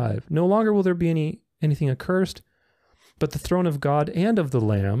 through 5. No longer will there be anything accursed, but the throne of God and of the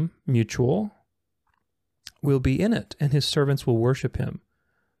Lamb, mutual, will be in it, and his servants will worship him.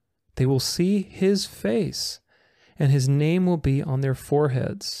 They will see his face, and his name will be on their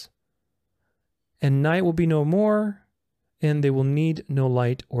foreheads. And night will be no more, and they will need no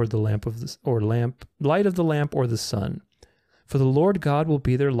light or the light of the lamp or the sun. For the Lord God will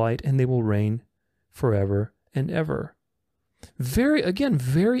be their light, and they will reign forever and ever. Very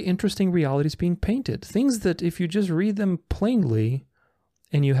interesting realities being painted. Things that if you just read them plainly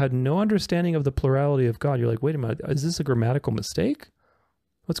and you had no understanding of the plurality of God, you're like, wait a minute, is this a grammatical mistake?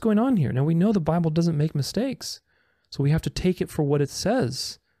 What's going on here? Now we know the Bible doesn't make mistakes, so we have to take it for what it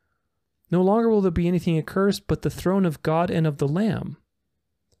says. No longer will there be anything accursed but the throne of God and of the Lamb.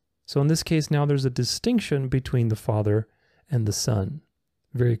 So in this case, now there's a distinction between the Father and the Son.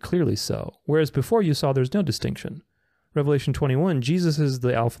 Very clearly so. Whereas before you saw there's no distinction. Revelation 21, Jesus is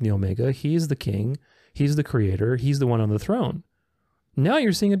the Alpha and the Omega. He is the King. He's the Creator. He's the one on the throne. Now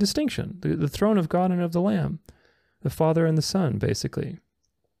you're seeing a distinction. The throne of God and of the Lamb. The Father and the Son, basically.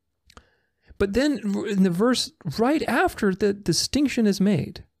 But then in the verse right after the distinction is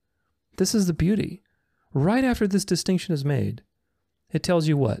made, this is the beauty. Right after this distinction is made, it tells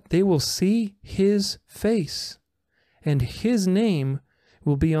you what? They will see his face, and his name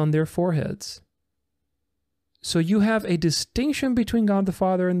will be on their foreheads. So you have a distinction between God the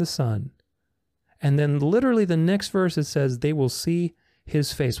Father and the Son. And then literally the next verse it says, they will see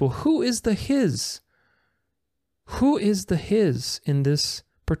his face. Well, who is the his? Who is the his in this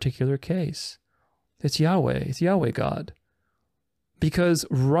particular case? It's Yahweh. It's Yahweh God. Because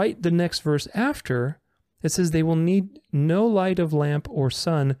right the next verse after, it says they will need no light of lamp or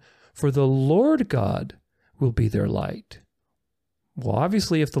sun, for the Lord God will be their light. Well,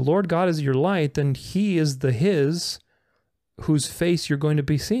 obviously, if the Lord God is your light, then he is the his whose face you're going to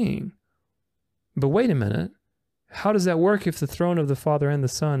be seeing. But wait a minute. How does that work if the throne of the Father and the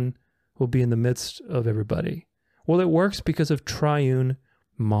Son will be in the midst of everybody? Well, it works because of triune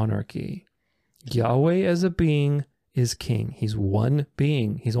monarchy. Yahweh as a being is king. He's one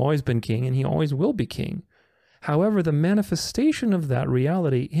being. He's always been king, and he always will be king. However, the manifestation of that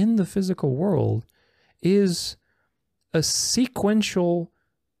reality in the physical world is a sequential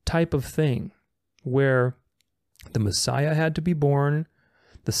type of thing where the Messiah had to be born,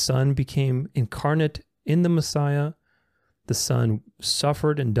 the Son became incarnate in the Messiah, the Son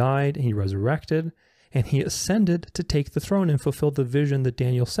suffered and died, and he resurrected, and he ascended to take the throne and fulfill the vision that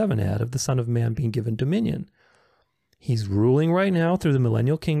Daniel 7 had of the Son of Man being given dominion. He's ruling right now through the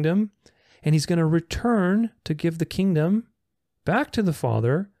millennial kingdom, and he's going to return to give the kingdom back to the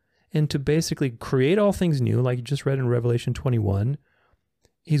Father and to basically create all things new, like you just read in Revelation 21.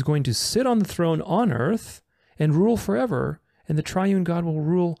 He's going to sit on the throne on earth and rule forever, and the triune God will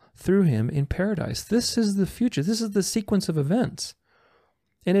rule through him in paradise. This is the future. This is the sequence of events.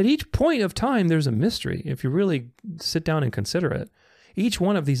 And at each point of time, there's a mystery. If you really sit down and consider it, each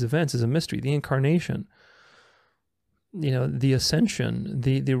one of these events is a mystery. The incarnation, the ascension,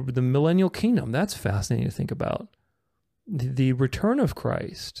 the millennial kingdom, that's fascinating to think about. The return of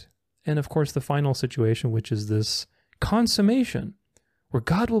Christ, and of course the final situation, which is this consummation, where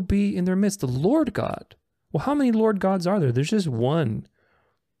God will be in their midst, the Lord God. Well, how many Lord gods are there? There's just one,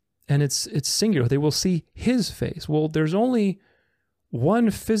 and it's singular. They will see his face. Well, there's only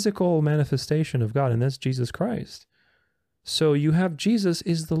one physical manifestation of God, and that's Jesus Christ. So you have Jesus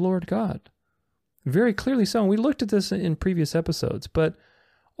is the Lord God. Very clearly so. And we looked at this in previous episodes, but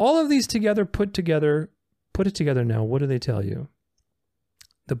all of these together, put it together now, what do they tell you?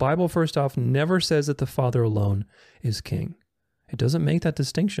 The Bible, first off, never says that the Father alone is king. It doesn't make that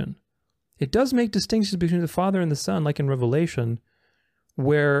distinction. It does make distinctions between the Father and the Son, like in Revelation,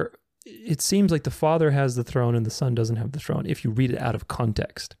 where it seems like the Father has the throne and the Son doesn't have the throne, if you read it out of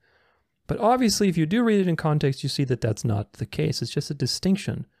context. But obviously, if you do read it in context, you see that that's not the case. It's just a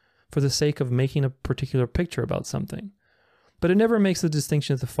distinction for the sake of making a particular picture about something. But it never makes the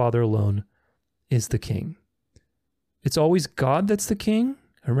distinction that the Father alone is the king. It's always God that's the king.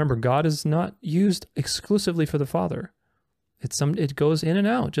 And remember, God is not used exclusively for the Father. It goes in and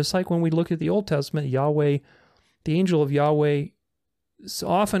out. Just like when we look at the Old Testament, Yahweh, the angel of Yahweh,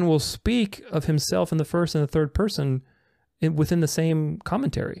 often will speak of himself in the first and the third person within the same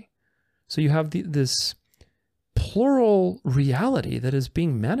commentary. So you have this plural reality that is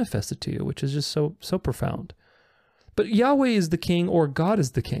being manifested to you, which is just so profound. But Yahweh is the king, or God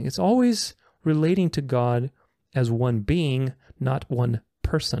is the king. It's always relating to God as one being, not one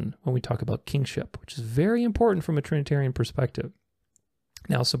person, when we talk about kingship, which is very important from a Trinitarian perspective.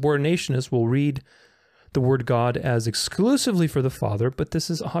 Now, subordinationists will read the word God as exclusively for the Father, but this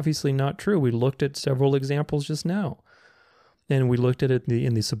is obviously not true. We looked at several examples just now. And we looked at it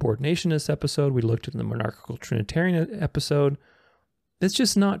in the subordinationist episode. We looked at it in the monarchical Trinitarian episode. It's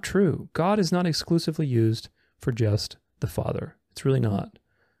just not true. God is not exclusively used for just the Father. It's really not.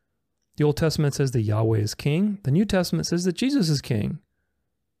 The Old Testament says that Yahweh is king. The New Testament says that Jesus is king.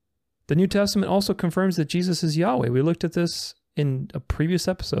 The New Testament also confirms that Jesus is Yahweh. We looked at this in a previous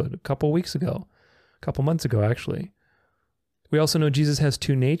episode a couple months ago, actually. We also know Jesus has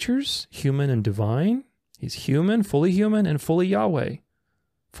two natures, human and divine. He's human, and fully Yahweh,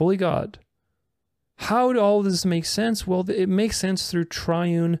 fully God. How do all this make sense? Well, it makes sense through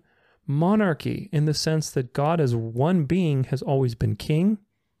triune monarchy, in the sense that God as one being has always been king,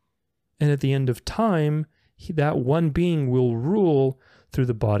 And at the end of time, that one being will rule through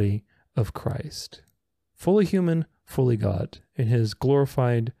the body of Christ. Fully human, fully God, in his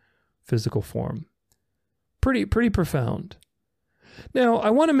glorified physical form. Pretty profound. Now, I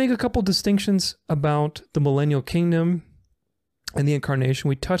want to make a couple distinctions about the millennial kingdom and the incarnation.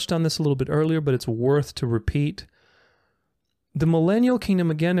 We touched on this a little bit earlier, but it's worth to repeat. The millennial kingdom,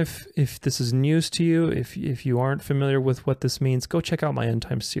 again, if this is news to you, if you aren't familiar with what this means, go check out my End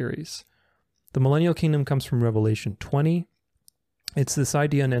Time series. The millennial kingdom comes from Revelation 20. It's this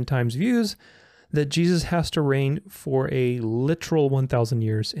idea in End Times views that Jesus has to reign for a literal 1,000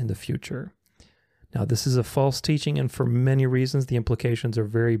 years in the future. Now, this is a false teaching, and for many reasons, the implications are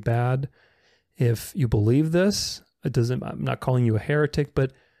very bad. If you believe this, I'm not calling you a heretic,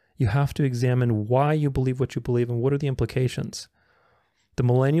 but you have to examine why you believe what you believe and what are the implications. The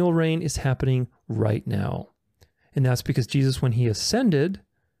millennial reign is happening right now. And that's because Jesus, when he ascended,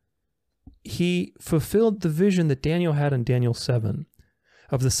 he fulfilled the vision that Daniel had in Daniel 7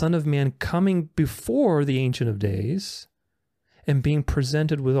 of the Son of Man coming before the Ancient of Days and being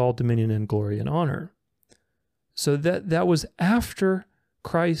presented with all dominion and glory and honor. So that was after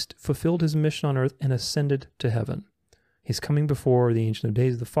Christ fulfilled his mission on earth and ascended to heaven. He's coming before the Ancient of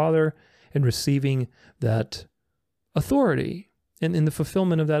Days, the Father, and receiving that authority and in the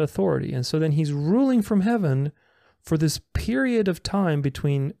fulfillment of that authority. And so then he's ruling from heaven for this period of time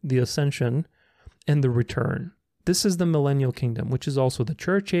between the ascension and the return. This is the millennial kingdom, which is also the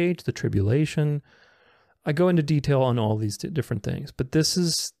church age, the tribulation. I go into detail on all these different things, but this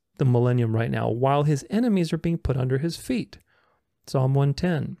is the millennium right now, while his enemies are being put under his feet. Psalm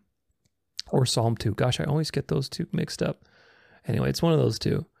 110 or Psalm 2. Gosh, I always get those two mixed up. Anyway, it's one of those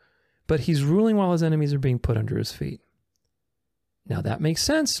two. But he's ruling while his enemies are being put under his feet. Now that makes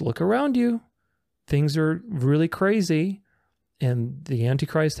sense. Look around you. Things are really crazy. And the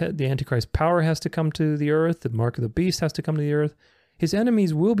Antichrist power has to come to the earth. The mark of the beast has to come to the earth. His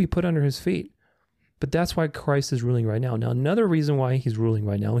enemies will be put under his feet. But that's why Christ is ruling right now. Now, another reason why he's ruling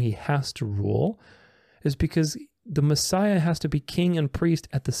right now, he has to rule, is because the Messiah has to be king and priest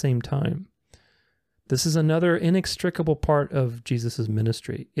at the same time. This is another inextricable part of Jesus'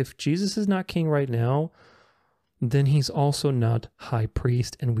 ministry. If Jesus is not king right now, then he's also not high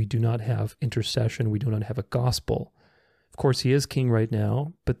priest, and we do not have intercession. We do not have a gospel. Of course, he is king right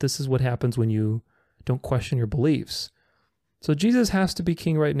now, but this is what happens when you don't question your beliefs. So Jesus has to be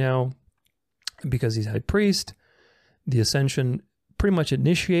king right now because he's high priest. The ascension pretty much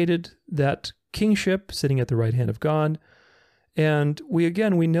initiated that kingship, sitting at the right hand of God. And we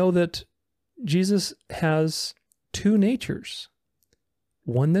know that Jesus has two natures.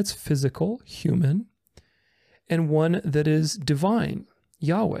 One that's physical, human, and one that is divine,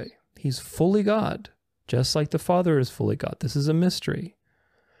 Yahweh. He's fully God, just like the Father is fully God. This is a mystery.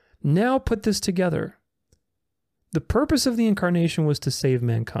 Now put this together. The purpose of the incarnation was to save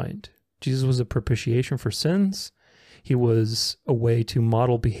mankind. Jesus was a propitiation for sins. He was a way to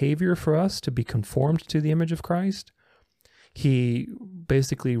model behavior for us, to be conformed to the image of Christ. He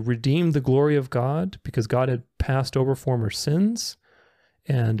basically redeemed the glory of God because God had passed over former sins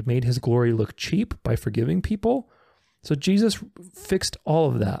and made his glory look cheap by forgiving people. So Jesus fixed all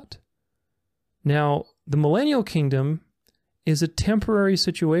of that. Now, the millennial kingdom is a temporary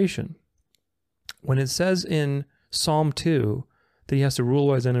situation. When it says in Psalm 2 that he has to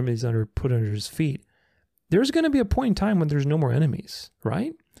rule his enemies put under his feet, there's going to be a point in time when there's no more enemies,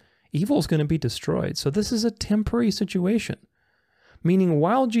 right? Evil is going to be destroyed. So this is a temporary situation, meaning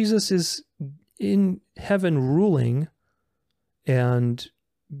while Jesus is in heaven ruling and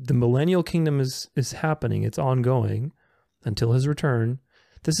the millennial kingdom is happening, it's ongoing until his return,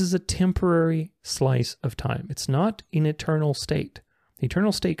 this is a temporary slice of time. It's not an eternal state. The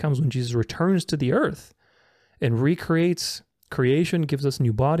eternal state comes when Jesus returns to the earth and recreates creation, gives us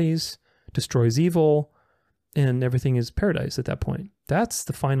new bodies, destroys evil, and everything is paradise at that point. That's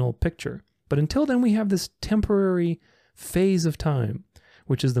the final picture. But until then, we have this temporary phase of time,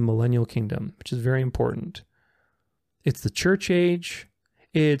 which is the millennial kingdom, which is very important. It's the church age.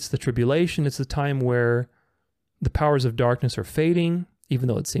 It's the tribulation. It's the time where the powers of darkness are fading. Even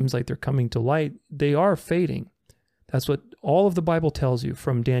though it seems like they're coming to light, they are fading. That's what all of the Bible tells you,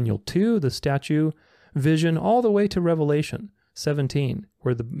 from Daniel 2, the statue vision, all the way to Revelation 17,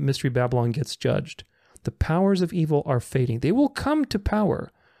 where the mystery Babylon gets judged. The powers of evil are fading. They will come to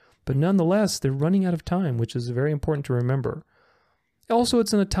power, but nonetheless, they're running out of time, which is very important to remember. Also,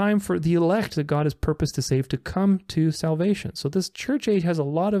 it's in a time for the elect that God has purposed to save to come to salvation. So this church age has a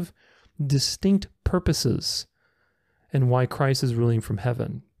lot of distinct purposes and why Christ is ruling from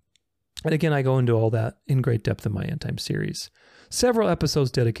heaven. And again, I go into all that in great depth in my End Time series. Several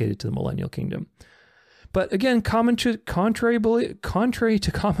episodes dedicated to the millennial kingdom. But again, contrary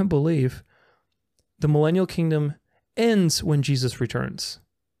to common belief, the millennial kingdom ends when Jesus returns.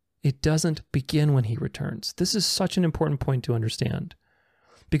 It doesn't begin when he returns. This is such an important point to understand,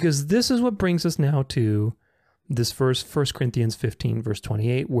 because this is what brings us now to this verse, 1 Corinthians 15, verse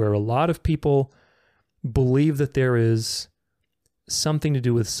 28, where a lot of people believe that there is something to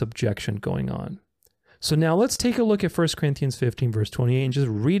do with subjection going on. So now let's take a look at 1 Corinthians 15, verse 28, and just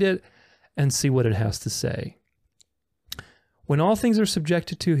read it and see what it has to say. When all things are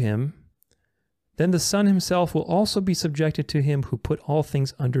subjected to him, then the Son himself will also be subjected to him who put all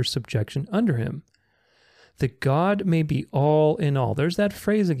things under subjection under him, that God may be all in all. There's that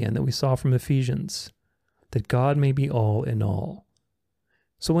phrase again that we saw from Ephesians, that God may be all in all.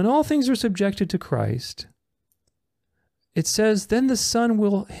 So when all things are subjected to Christ, it says, then the Son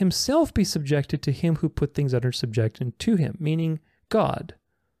will himself be subjected to him who put things under subjection to him, meaning God.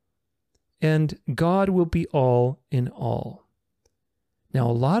 And God will be all in all. Now,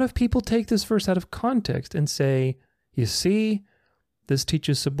 a lot of people take this verse out of context and say, you see, this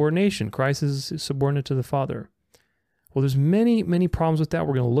teaches subordination. Christ is subordinate to the Father. Well, there's many, many problems with that.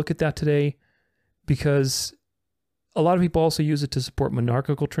 We're going to look at that today, because a lot of people also use it to support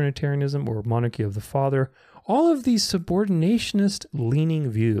monarchical Trinitarianism or monarchy of the Father. All of these subordinationist leaning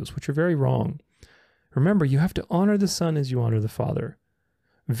views, which are very wrong. Remember, you have to honor the Son as you honor the Father.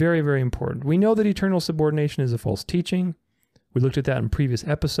 Very, very important. We know that eternal subordination is a false teaching. We looked at that in previous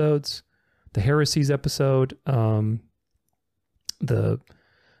episodes. The heresies episode.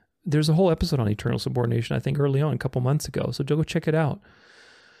 There's a whole episode on eternal subordination, I think, early on, a couple months ago. So go check it out.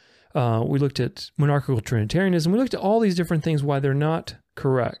 We looked at monarchical Trinitarianism. We looked at all these different things, why they're not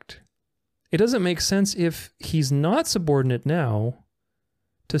correct. It doesn't make sense if he's not subordinate now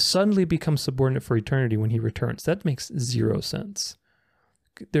to suddenly become subordinate for eternity when he returns. That makes zero sense.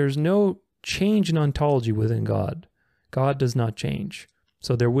 There's no change in ontology within God. God does not change.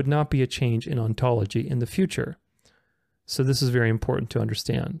 So there would not be a change in ontology in the future. So this is very important to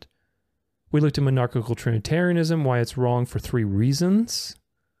understand. We looked at monarchical Trinitarianism, why it's wrong for 3 reasons.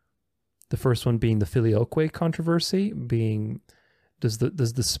 The first one being the filioque controversy, being does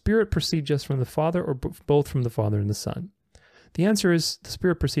the Spirit proceed just from the Father or both from the Father and the Son? The answer is the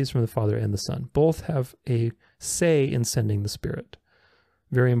Spirit proceeds from the Father and the Son. Both have a say in sending the Spirit.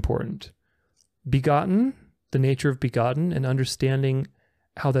 Very important. Begotten, the nature of begotten, and understanding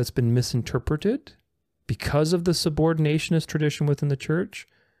how that's been misinterpreted because of the subordinationist tradition within the church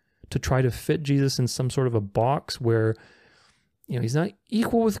to try to fit Jesus in some sort of a box where, you know, he's not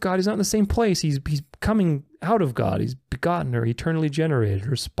equal with God. He's not in the same place. He's coming out of God. He's begotten or eternally generated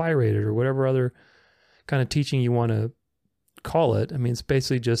or spirated or whatever other kind of teaching you want to call it. I mean, it's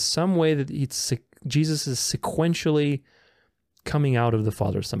basically just some way that Jesus is sequentially coming out of the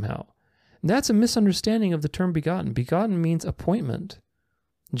Father somehow. And that's a misunderstanding of the term begotten. Begotten means appointment.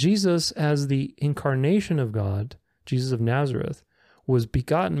 Jesus, as the incarnation of God, Jesus of Nazareth, was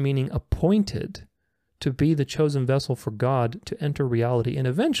begotten, meaning appointed to be the chosen vessel for God to enter reality and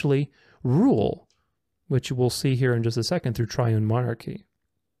eventually rule, which we'll see here in just a second through Triune Monarchy.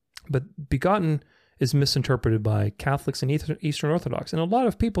 But begotten is misinterpreted by Catholics and Eastern Orthodox, and a lot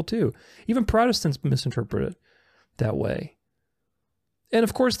of people too. Even Protestants misinterpret it that way. And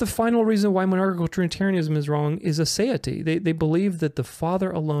of course, the final reason why monarchical Trinitarianism is wrong is aseity. They believe that the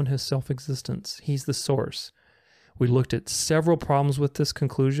Father alone has self-existence. He's the source. We looked at several problems with this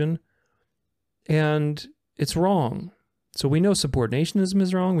conclusion, and it's wrong. So we know subordinationism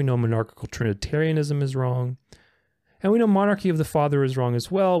is wrong. We know monarchical Trinitarianism is wrong. And we know monarchy of the Father is wrong as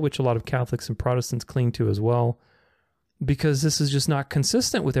well, which a lot of Catholics and Protestants cling to as well, because this is just not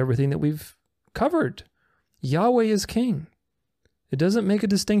consistent with everything that we've covered. Yahweh is king. It doesn't make a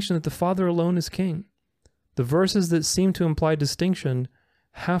distinction that the Father alone is king. The verses that seem to imply distinction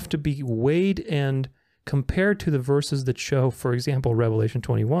have to be weighed and compared to the verses that show, for example, Revelation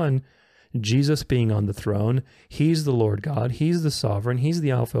 21, Jesus being on the throne. He's the Lord God. He's the sovereign. He's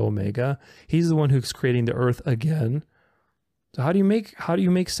the Alpha Omega. He's the one who's creating the earth again. So how do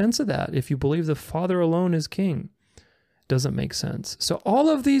you make sense of that if you believe the Father alone is king? It doesn't make sense. So all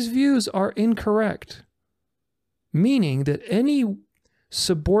of these views are incorrect, meaning that any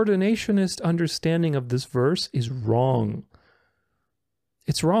subordinationist understanding of this verse is wrong.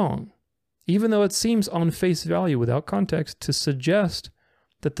 It's wrong, even though it seems on face value without context to suggest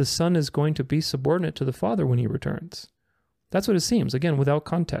that the Son is going to be subordinate to the Father when he returns. That's what it seems, again, without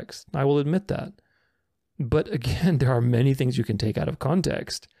context. I will admit that. But again, there are many things you can take out of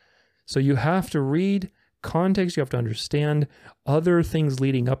context. So you have to read context. You have to understand other things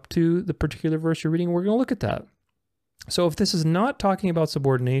leading up to the particular verse you're reading. We're going to look at that. So if this is not talking about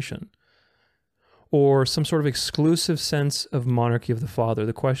subordination or some sort of exclusive sense of monarchy of the Father,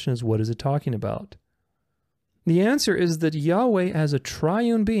 the question is, what is it talking about? The answer is that Yahweh as a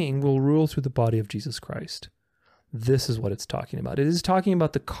triune being will rule through the body of Jesus Christ. This is what it's talking about. It is talking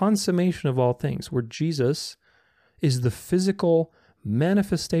about the consummation of all things, where Jesus is the physical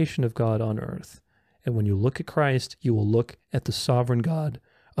manifestation of God on earth. And when you look at Christ, you will look at the sovereign God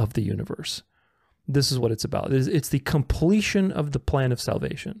of the universe. This is what it's about. It's the completion of the plan of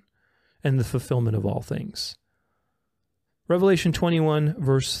salvation and the fulfillment of all things. Revelation 21,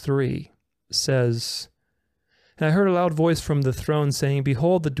 verse 3 says, "And I heard a loud voice from the throne saying,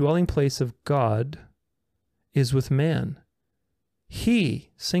 Behold, the dwelling place of God is with man.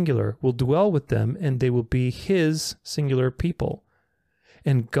 He, singular, will dwell with them, and they will be his, singular, people.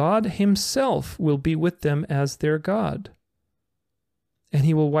 And God himself will be with them as their God. And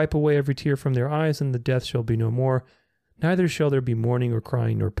he will wipe away every tear from their eyes, and the death shall be no more. Neither shall there be mourning or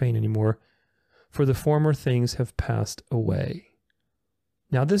crying nor pain anymore, for the former things have passed away."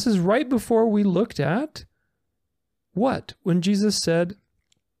 Now this is right before we looked at what? When Jesus said,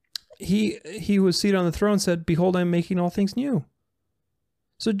 he who was seated on the throne said, "Behold, I am making all things new."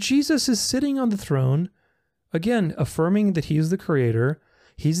 So Jesus is sitting on the throne, again, affirming that he is the creator.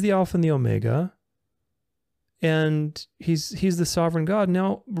 He's the Alpha and the Omega, and he's the sovereign God.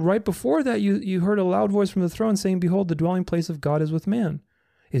 Now, right before that, you heard a loud voice from the throne saying, "Behold, the dwelling place of God is with man."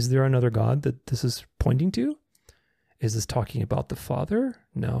 Is there another God that this is pointing to? Is this talking about the Father?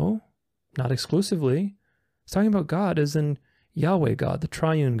 No, not exclusively. It's talking about God as in Yahweh God, the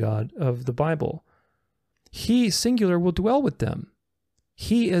triune God of the Bible. He, singular, will dwell with them.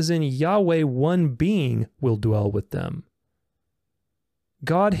 He, as in Yahweh, one being, will dwell with them.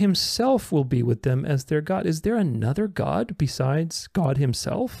 God himself will be with them as their God. Is there another God besides God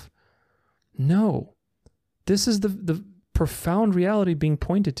himself? No. This is the profound reality being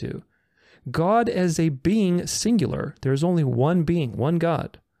pointed to. God as a being singular. There's only one being, one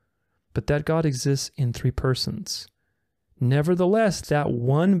God. But that God exists in three persons. Nevertheless, that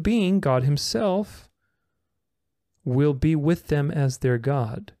one being, God himself, will be with them as their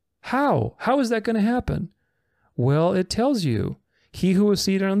God. How? How is that going to happen? Well, it tells you. He who was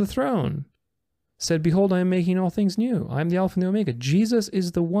seated on the throne said, "Behold, I am making all things new. I am the Alpha and the Omega." Jesus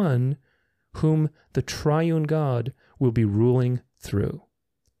is the one whom the triune God will be ruling through.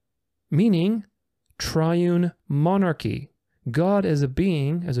 Meaning, triune monarchy. God as a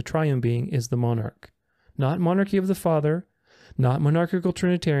being, as a triune being, is the monarch. Not monarchy of the Father, not monarchical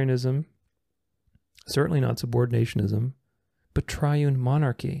Trinitarianism, certainly not subordinationism, but triune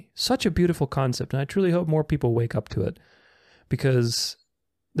monarchy. Such a beautiful concept, and I truly hope more people wake up to it, because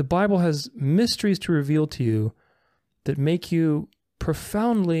the Bible has mysteries to reveal to you that make you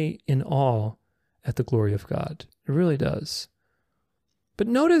profoundly in awe at the glory of God. It really does. But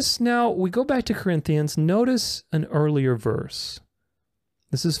notice now, we go back to Corinthians, notice an earlier verse.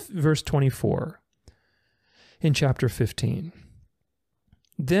 This is verse 24 in chapter 15.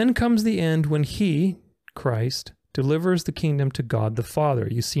 "Then comes the end when he, Christ, delivers the kingdom to God the Father."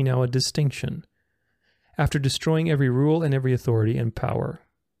 You see now a distinction. "After destroying every rule and every authority and power.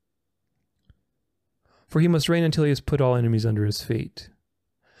 For he must reign until he has put all enemies under his feet.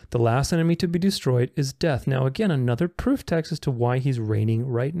 The last enemy to be destroyed is death." Now again, another proof text as to why he's reigning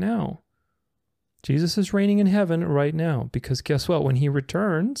right now. Jesus is reigning in heaven right now, because guess what? When he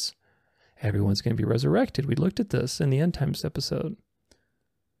returns, everyone's going to be resurrected. We looked at this in the End Times episode.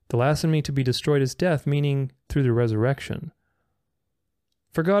 The last enemy to be destroyed is death, meaning through the resurrection.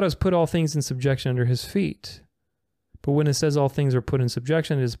 "For God has put all things in subjection under his feet." But when it says all things are put in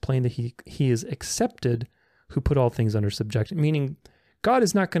subjection, it is plain that he is accepted who put all things under subjection, meaning God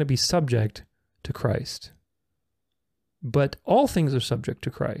is not going to be subject to Christ. But all things are subject to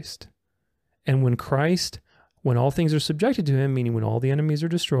Christ. And when all things are subjected to him, meaning when all the enemies are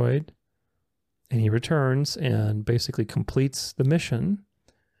destroyed, and he returns and basically completes the mission,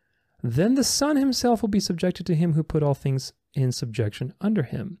 then the Son himself will be subjected to him who put all things in subjection under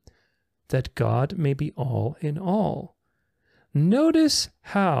him, that God may be all in all. Notice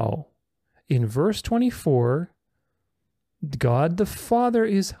how in verse 24, God the Father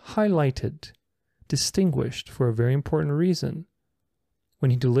is highlighted, distinguished for a very important reason when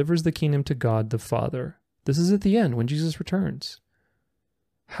he delivers the kingdom to God the Father. This is at the end when Jesus returns.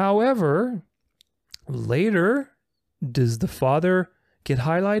 However, later, does the Father get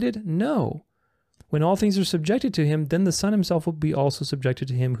highlighted? No. When all things are subjected to him, then the Son himself will be also subjected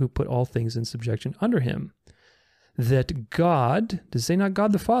to him who put all things in subjection under him. That God, does it say not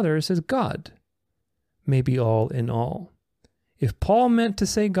God the Father, it says God. may be all in all. If Paul meant to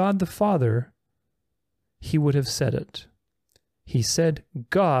say God the Father, he would have said it. He said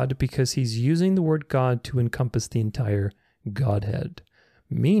God because he's using the word God to encompass the entire Godhead,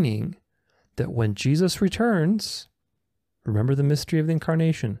 meaning that when Jesus returns, remember the mystery of the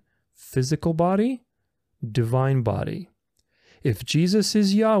incarnation, physical body, divine body. If Jesus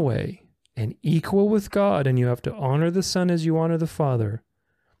is Yahweh and equal with God, and you have to honor the Son as you honor the Father,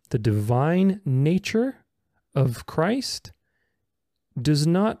 the divine nature of Christ does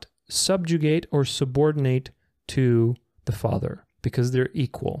not subjugate or subordinate to the Father because they're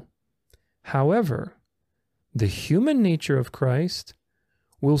equal. However, the human nature of Christ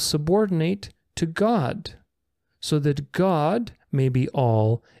will subordinate to God so that God may be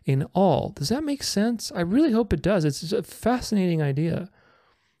all in all. Does that make sense? I really hope it does. It's a fascinating idea.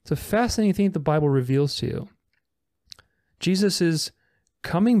 It's a fascinating thing that the Bible reveals to you. Jesus is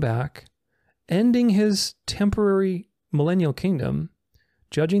coming back, ending his temporary millennial kingdom,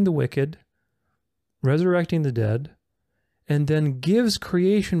 judging the wicked, resurrecting the dead, and then gives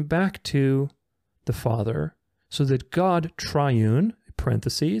creation back to the Father so that God, Triune,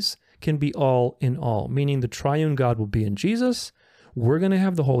 parentheses, can be all in all, meaning the Triune God will be in Jesus. We're going to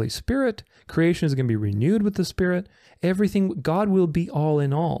have the Holy Spirit. Creation is going to be renewed with the Spirit. Everything, God will be all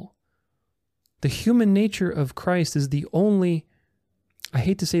in all. The human nature of Christ is the only, I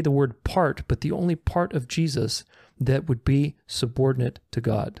hate to say the word part, but the only part of Jesus that would be subordinate to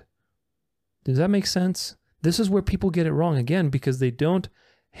God. Does that make sense? This is where people get it wrong, again, because they don't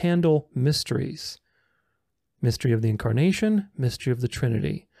handle mysteries. Mystery of the incarnation, mystery of the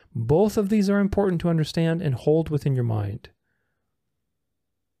Trinity. Both of these are important to understand and hold within your mind.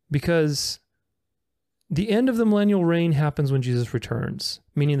 Because the end of the millennial reign happens when Jesus returns,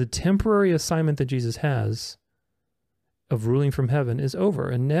 meaning the temporary assignment that Jesus has of ruling from heaven is over.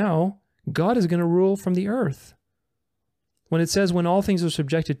 And now God is going to rule from the earth. When it says when all things are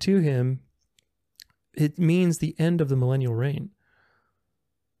subjected to him, it means the end of the millennial reign.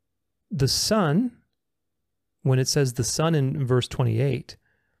 The Son, when it says the Son in verse 28,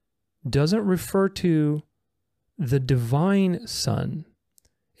 doesn't refer to the divine Son.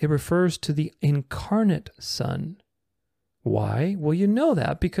 It refers to the incarnate Son. Why? Well, you know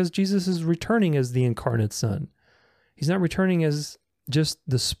that because Jesus is returning as the incarnate Son. He's not returning as just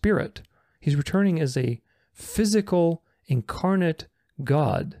the Spirit. He's returning as a physical, incarnate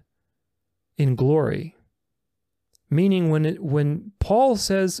God in glory. Meaning when Paul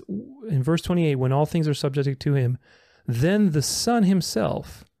says in verse 28, when all things are subjected to him, then the Son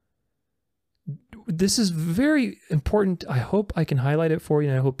himself. This is very important. I hope I can highlight it for you,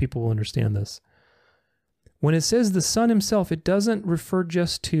 and I hope people will understand this. When it says the Son himself, it doesn't refer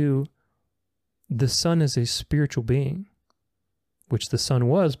just to the Son as a spiritual being, which the Son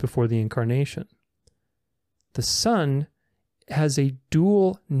was before the incarnation. The Son has a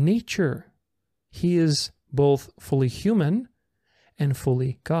dual nature. He is both fully human and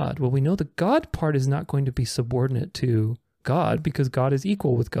fully God. Well, we know the God part is not going to be subordinate to God because God is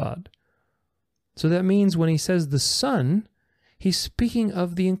equal with God. So that means when he says the Son, he's speaking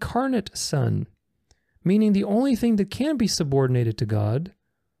of the incarnate Son, meaning the only thing that can be subordinated to God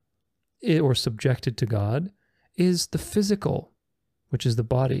or subjected to God is the physical, which is the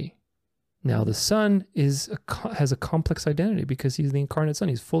body. Now the Son has a complex identity because he's the incarnate Son.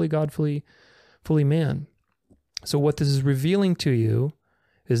 He's fully God, fully man. So what this is revealing to you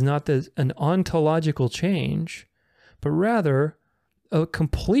is not that an ontological change, but rather a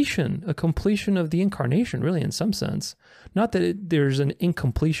completion of the incarnation, really, in some sense. Not that there's an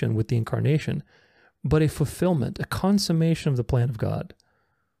incompletion with the incarnation, but a fulfillment, a consummation of the plan of God.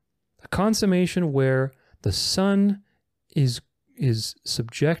 A consummation where the Son is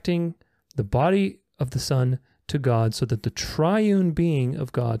subjecting the body of the Son to God so that the triune being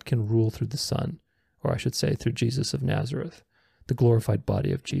of God can rule through the Son, or I should say through Jesus of Nazareth, the glorified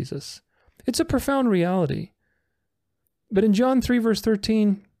body of Jesus. It's a profound reality. But in John 3, verse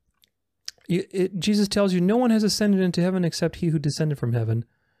 13, Jesus tells you, no one has ascended into heaven except he who descended from heaven,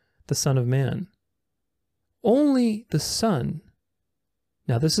 the Son of Man. Only the Son.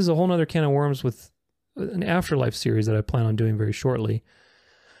 Now, this is a whole other can of worms with an afterlife series that I plan on doing very shortly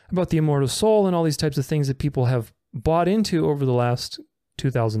about the immortal soul and all these types of things that people have bought into over the last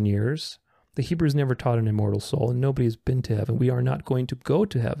 2,000 years. The Hebrews never taught an immortal soul, and nobody has been to heaven. We are not going to go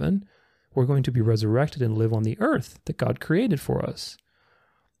to heaven. We're going to be resurrected and live on the earth that God created for us.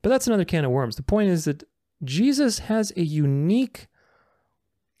 But that's another can of worms. The point is that Jesus has a unique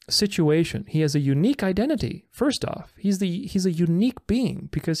situation. He has a unique identity. First off, he's a unique being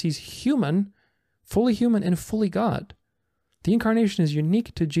because he's human and fully God. The incarnation is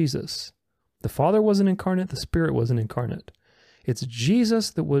unique to Jesus. The Father wasn't incarnate. The Spirit wasn't incarnate. It's Jesus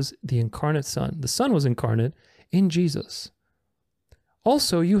that was the incarnate Son. The Son was incarnate in Jesus.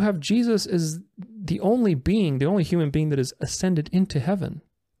 Also, you have Jesus as the only being, the only human being that has ascended into heaven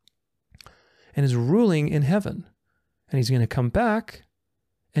and is ruling in heaven. And he's going to come back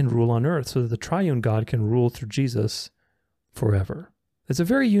and rule on earth so that the triune God can rule through Jesus forever. It's a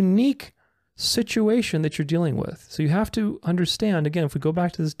very unique situation that you're dealing with. So you have to understand, again, if we go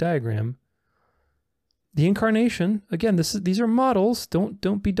back to this diagram, the incarnation, again, these are models.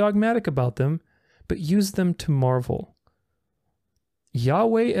 Don't be dogmatic about them, but use them to marvel.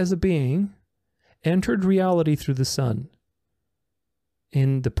 Yahweh as a being entered reality through the Son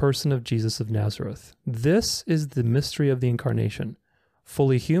in the person of Jesus of Nazareth. This is the mystery of the incarnation.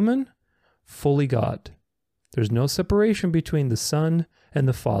 Fully human, fully God. There's no separation between the Son and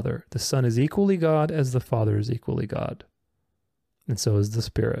the Father. The Son is equally God as the Father is equally God. And so is the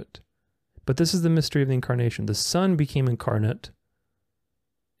Spirit. But this is the mystery of the incarnation. The Son became incarnate,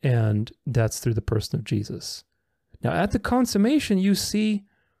 and that's through the person of Jesus. Now, at the consummation, you see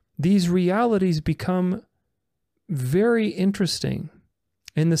these realities become very interesting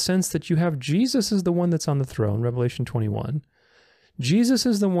in the sense that you have Jesus is the one that's on the throne, Revelation 21. Jesus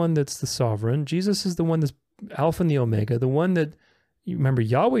is the one that's the sovereign. Jesus is the one that's Alpha and the Omega, the one that, you remember,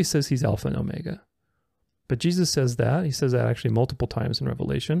 Yahweh says he's Alpha and Omega. But Jesus says that. He says that actually multiple times in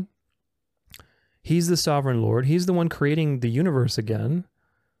Revelation. He's the sovereign Lord. He's the one creating the universe again.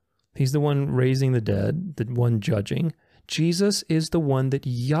 He's the one raising the dead, the one judging. Jesus is the one that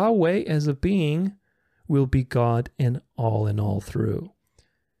Yahweh as a being will be God in all through.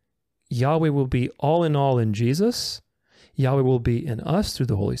 Yahweh will be all in Jesus. Yahweh will be in us through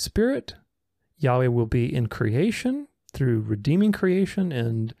the Holy Spirit. Yahweh will be in creation through redeeming creation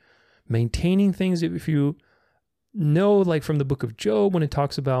and maintaining things. If you know, like from the book of Job, when it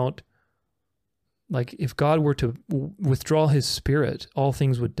talks about, like, if God were to withdraw his spirit, all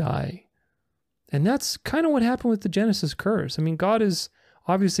things would die. And that's kind of what happened with the Genesis curse. I mean, God is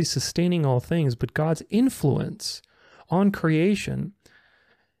obviously sustaining all things, but God's influence on creation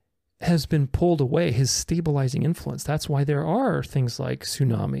has been pulled away, his stabilizing influence. That's why there are things like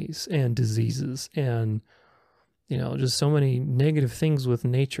tsunamis and diseases and, just so many negative things with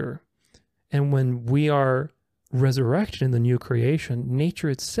nature. And when we are resurrected in the new creation, nature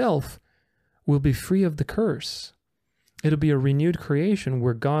itself will be free of the curse. It'll be a renewed creation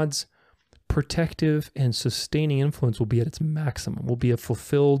where God's protective and sustaining influence will be at its maximum, will be a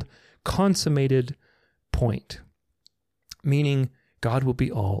fulfilled, consummated point, meaning God will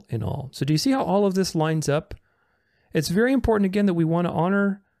be all in all. So do you see how all of this lines up? It's very important, again, that we want to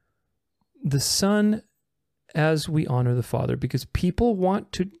honor the Son as we honor the Father, because people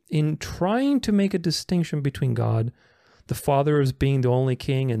want to, in trying to make a distinction between God, the Father as being the only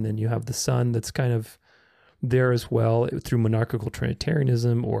king, and then you have the Son that's kind of there as well through monarchical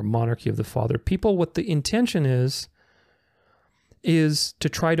Trinitarianism or monarchy of the Father. People, what the intention is to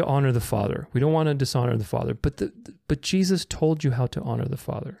try to honor the Father. We don't want to dishonor the Father, but Jesus told you how to honor the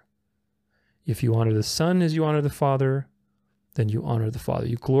Father. If you honor the Son as you honor the Father, then you honor the Father.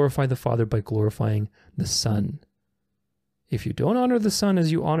 You glorify the Father by glorifying the Son. If you don't honor the Son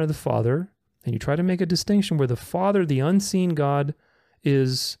as you honor the Father, and you try to make a distinction where the Father, the unseen God,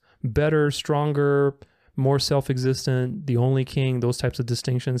 is better, stronger, more self-existent, the only king, those types of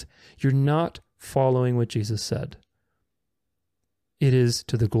distinctions, you're not following what Jesus said. It is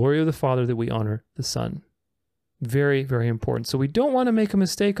to the glory of the Father that we honor the Son. Very, very important. So we don't want to make a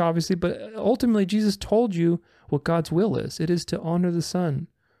mistake, obviously, but ultimately Jesus told you what God's will is. It is to honor the Son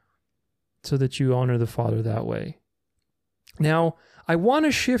so that you honor the Father that way. Now, I want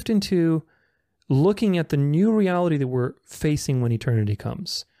to shift into looking at the new reality that we're facing when eternity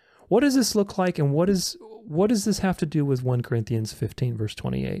comes. What does this look like, and what does this have to do with 1 Corinthians 15, verse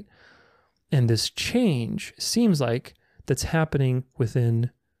 28? And this change seems like that's happening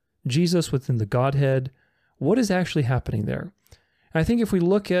within Jesus, within the Godhead. What is actually happening there? I think if we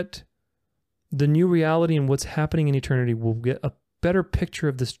look at the new reality and what's happening in eternity, we'll get a better picture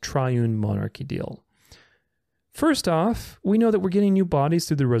of this triune monarchy deal. First off, we know that we're getting new bodies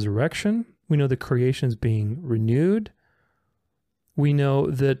through the resurrection. We know that creation is being renewed. We know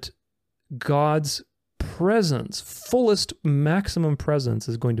that God's presence, fullest maximum presence,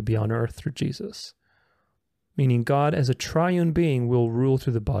 is going to be on earth through Jesus. Meaning God as a triune being will rule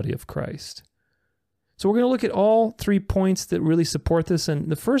through the body of Christ. So we're going to look at all 3 points that really support this. And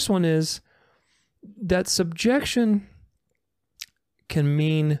the first one is that subjection can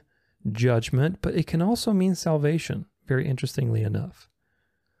mean judgment, but it can also mean salvation, very interestingly enough.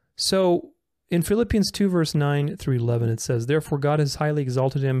 So in Philippians 2, verse 9 through 11, it says, "Therefore God has highly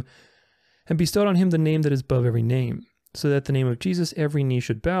exalted him and bestowed on him the name that is above every name, so that at the name of Jesus every knee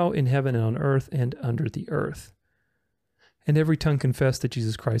should bow in heaven and on earth and under the earth, and every tongue confess that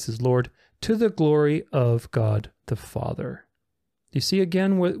Jesus Christ is Lord, to the glory of God the Father. Do you see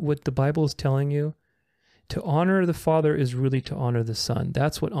again what the Bible is telling you? To honor the Father is really to honor the Son.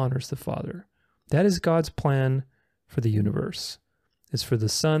 That's what honors the Father. That is God's plan for the universe. It's for the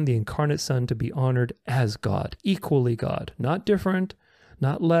Son, the incarnate Son, to be honored as God, equally God, not different,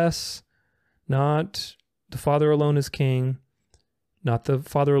 not less, not the Father alone is king, not the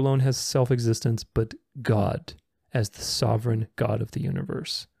Father alone has self-existence, but God as the sovereign God of the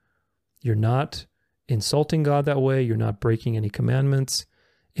universe. You're not insulting God that way. You're not breaking any commandments.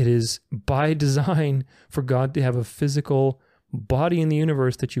 It is by design for God to have a physical body in the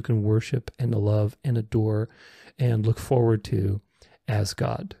universe that you can worship and love and adore and look forward to as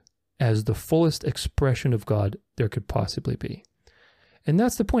God, as the fullest expression of God there could possibly be. And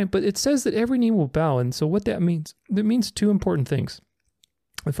that's the point. But it says that every knee will bow. And so what that means, it means two important things.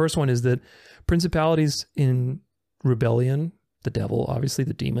 The first one is that principalities in rebellion, the devil, obviously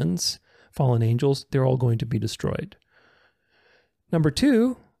the demons, fallen angels, they're all going to be destroyed. Number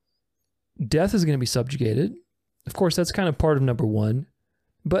two, death is going to be subjugated. Of course, that's kind of part of number one.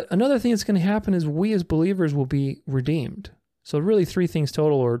 But another thing that's going to happen is we as believers will be redeemed. So really three things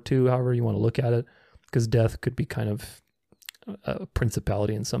total, or two, however you want to look at it, because death could be kind of a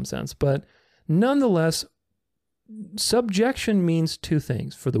principality in some sense. But nonetheless, subjection means two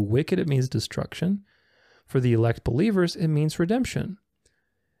things. For the wicked, it means destruction. For the elect believers, it means redemption.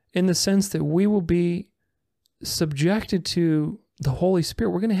 In the sense that we will be subjected to the Holy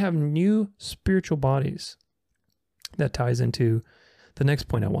Spirit. We're going to have new spiritual bodies. That ties into the next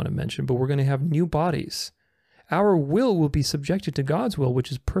point I want to mention, but we're going to have new bodies. Our will be subjected to God's will,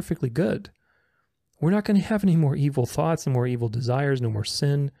 which is perfectly good. We're not going to have any more evil thoughts, no more evil desires, no more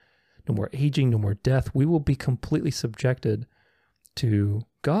sin, no more aging, no more death. We will be completely subjected to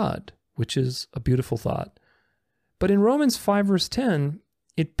God, which is a beautiful thought. But in Romans 5 verse 10,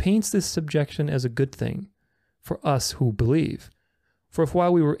 it paints this subjection as a good thing for us who believe. For if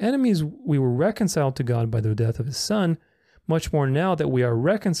while we were enemies, we were reconciled to God by the death of his Son, much more now that we are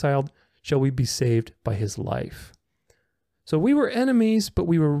reconciled, shall we be saved by his life. So we were enemies, but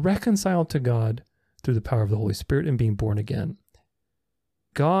we were reconciled to God through the power of the Holy Spirit and being born again.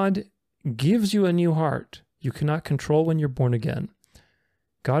 God gives you a new heart. You cannot control when you're born again.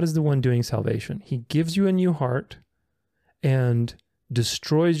 God is the one doing salvation. He gives you a new heart and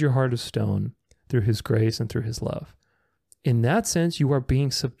destroys your heart of stone through his grace and through his love. In that sense, you are being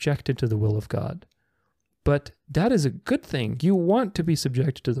subjected to the will of God. But that is a good thing. You want to be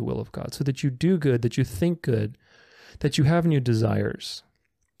subjected to the will of God so that you do good, that you think good, that you have new desires.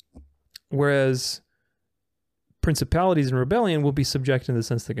 Whereas principalities in rebellion will be subjected in the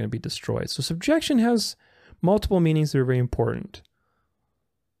sense they're going to be destroyed. So subjection has multiple meanings that are very important.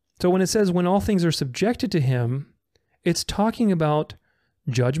 So when it says when all things are subjected to him, it's talking about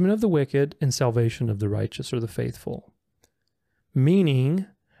judgment of the wicked and salvation of the righteous or the faithful. Meaning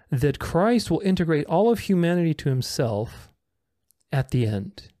that Christ will integrate all of humanity to himself at the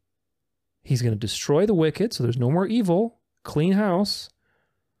end. He's going to destroy the wicked, so there's no more evil, clean house,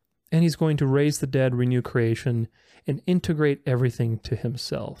 and he's going to raise the dead, renew creation, and integrate everything to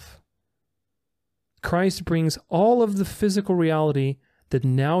himself. Christ brings all of the physical reality that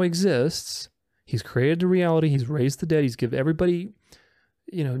now exists. He's created the reality, he's raised the dead, he's given everybody,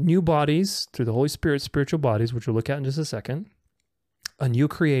 new bodies through the Holy Spirit, spiritual bodies, which we'll look at in just a second. A new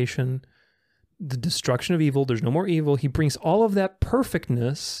creation, the destruction of evil, there's no more evil. He brings all of that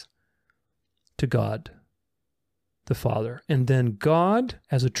perfectness to God, the Father. And then God,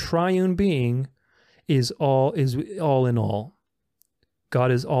 as a triune being, is all in all.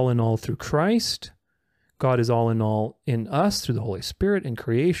 God is all in all through Christ. God is all in all in us through the Holy Spirit and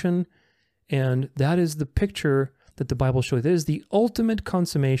creation. And that is the picture that the Bible shows. That is the ultimate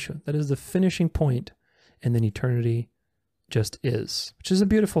consummation. That is the finishing point. And then eternity just is, which is a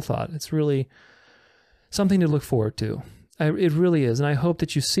beautiful thought. It's really something to look forward to. It really is. And I hope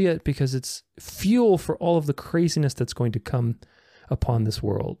that you see it because it's fuel for all of the craziness that's going to come upon this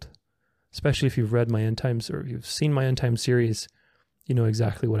world. Especially if you've read my End Times or you've seen my End Times series, you know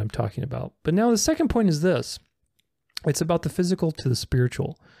exactly what I'm talking about. But now the second point is this. It's about the physical to the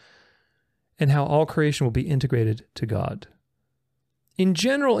spiritual and how all creation will be integrated to God. In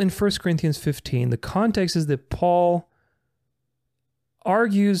general, in 1 Corinthians 15, the context is that Paul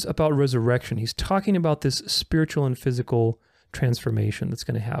argues about resurrection. He's talking about this spiritual and physical transformation that's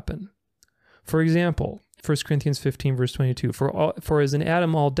going to happen. For example, 1 Corinthians 15, verse 22, for as in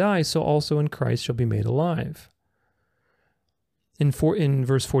Adam all die, so also in Christ shall be made alive. In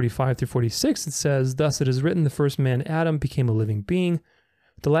verse 45 through 46, it says, "Thus it is written, the first man, Adam, became a living being.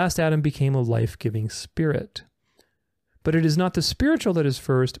 The last Adam became a life-giving spirit. But it is not the spiritual that is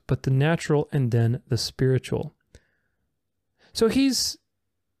first, but the natural and then the spiritual." So he's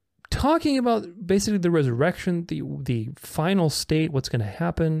talking about basically the resurrection, the final state, what's going to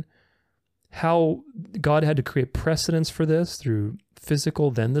happen, how God had to create precedents for this through physical,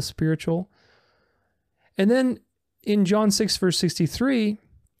 then the spiritual. And then in John 6, verse 63,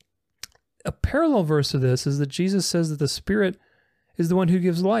 a parallel verse to this is that Jesus says that the Spirit is the one who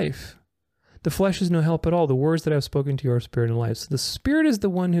gives life. The flesh is no help at all. The words that I've spoken to you are spirit and life. So the Spirit is the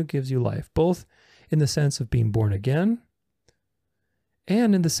one who gives you life, both in the sense of being born again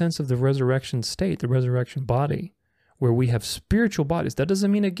and in the sense of the resurrection state, the resurrection body, where we have spiritual bodies. That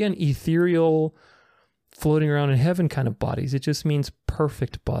doesn't mean, again, ethereal, floating around in heaven kind of bodies. It just means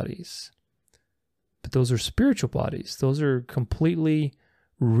perfect bodies. But those are spiritual bodies. Those are completely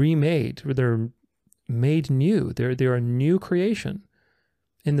remade. They're made new. They're a new creation.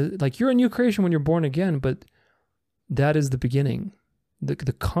 And like, you're a new creation when you're born again, but that is the beginning. The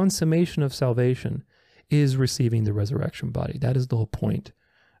consummation of salvation is receiving the resurrection body. That is the whole point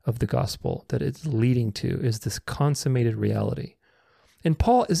of the gospel that it's leading to, is this consummated reality. And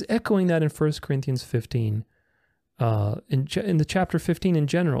Paul is echoing that in 1 Corinthians 15, in the chapter 15 in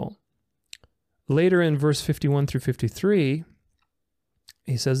general. Later in verse 51 through 53,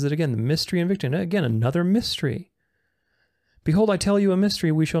 he says that again, the mystery and victory. And again, another mystery. "Behold, I tell you a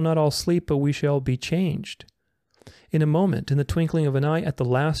mystery. We shall not all sleep, but we shall be changed. In a moment, in the twinkling of an eye, at the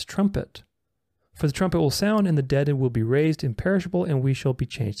last trumpet. For the trumpet will sound, and the dead will be raised imperishable, and we shall be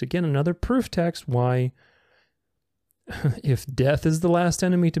changed." Again, another proof text why, if death is the last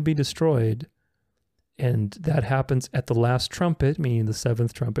enemy to be destroyed, and that happens at the last trumpet, meaning the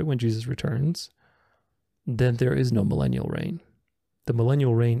seventh trumpet when Jesus returns, then there is no millennial reign. The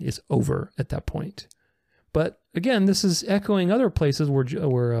millennial reign is over at that point. But again, this is echoing other places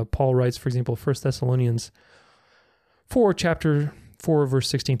where Paul writes, for example, 1 Thessalonians 4, chapter 4, verse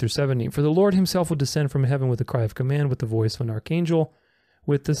 16 through 17. "For the Lord himself will descend from heaven with a cry of command, with the voice of an archangel,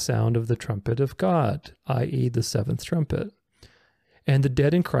 with the sound of the trumpet of God," i.e. the seventh trumpet. "And the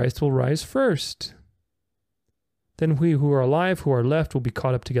dead in Christ will rise first. Then we who are alive, who are left, will be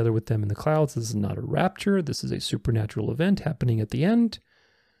caught up together with them in the clouds." This is not a rapture. This is a supernatural event happening at the end.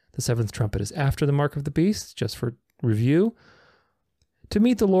 The seventh trumpet is after the mark of the beast, just for review. "To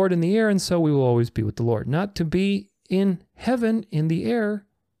meet the Lord in the air, and so we will always be with the Lord." Not to be in heaven in the air,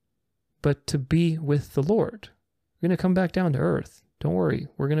 but to be with the Lord. We're going to come back down to earth. Don't worry.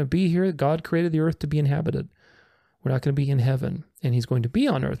 We're going to be here. God created the earth to be inhabited. We're not going to be in heaven, and he's going to be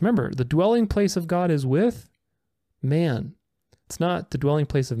on earth. Remember, the dwelling place of God is with man. It's not the dwelling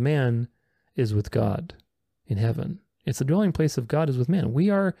place of man is with God in heaven. It's the dwelling place of God is with man. We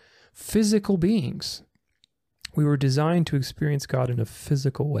are physical beings. We were designed to experience God in a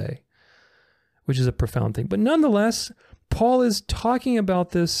physical way, which is a profound thing. But nonetheless, Paul is talking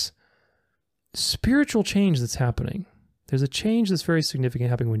about this spiritual change that's happening. There's a change that's very significant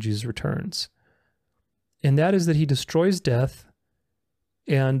happening when Jesus returns. And that is that he destroys death,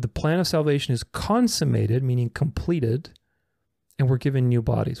 and the plan of salvation is consummated, meaning completed, and we're given new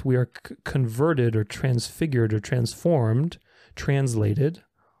bodies. We are converted or transfigured or transformed, translated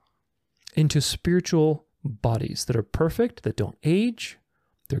into spiritual bodies that are perfect, that don't age.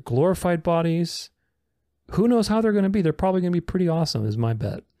 They're glorified bodies. Who knows how they're going to be? They're probably going to be pretty awesome, is my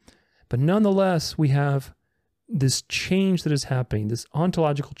bet. But nonetheless, we have this change that is happening, this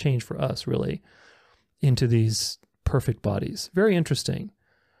ontological change for us, really, into these perfect bodies. Very interesting.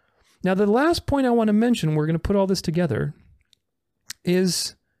 Now, the last point I want to mention, we're going to put all this together,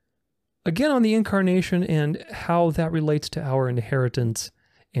 is again on the incarnation and how that relates to our inheritance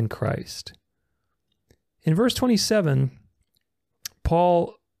in Christ. In verse 27,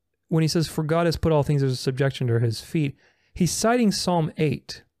 Paul, when he says, "For God has put all things as a subjection under his feet," he's citing Psalm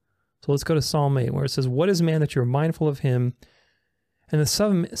 8. So let's go to Psalm 8, where it says, "What is man that you are mindful of him, and the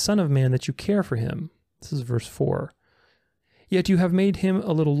son of man that you care for him?" This is verse 4. "Yet you have made him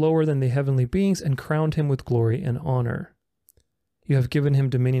a little lower than the heavenly beings and crowned him with glory and honor. You have given him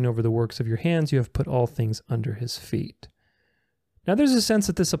dominion over the works of your hands. You have put all things under his feet." Now there's a sense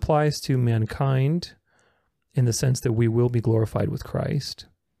that this applies to mankind in the sense that we will be glorified with Christ.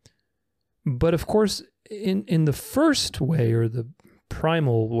 But of course, in the first way, or the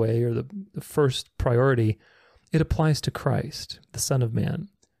primal way, or the first priority, it applies to Christ, the Son of Man,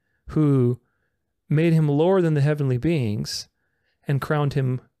 who made him lower than the heavenly beings and crowned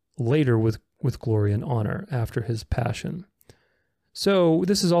him later with glory and honor after his passion. So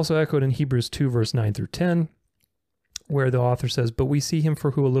this is also echoed in Hebrews 2, verse 9 through 10, where the author says, "But we see him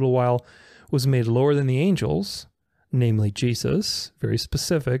for who a little while was made lower than the angels," namely Jesus, very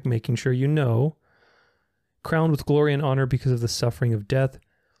specific, making sure you know, "crowned with glory and honor because of the suffering of death,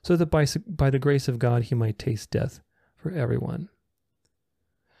 so that by the grace of God he might taste death for everyone."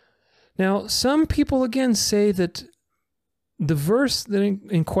 Now, some people again say that the verse that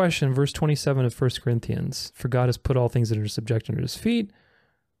in question, verse 27 of 1 Corinthians, "For God has put all things under subjection under his feet,"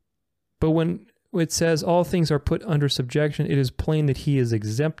 but when it says all things are put under subjection, it is plain that he is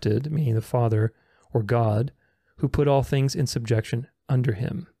exempted, meaning the Father or God, who put all things in subjection under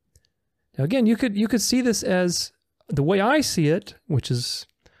him. Now again, you could see this as the way I see it, which is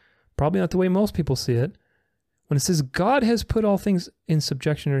probably not the way most people see it. When it says God has put all things in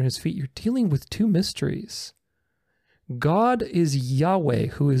subjection under his feet, you're dealing with two mysteries. God is Yahweh,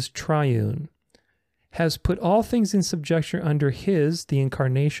 who is triune, has put all things in subjection under his, the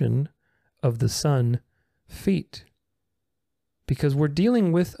incarnation of the Son, feet. Because we're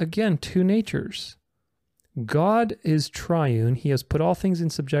dealing with, again, two natures. God is triune. He has put all things in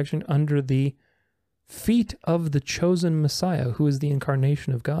subjection under the feet of the chosen Messiah, who is the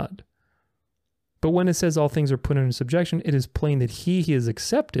incarnation of God. But when it says all things are put under subjection, it is plain that he is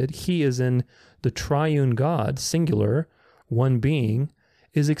accepted. He is in the triune God, singular, one being,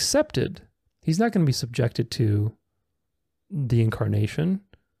 is accepted. He's not going to be subjected to the incarnation.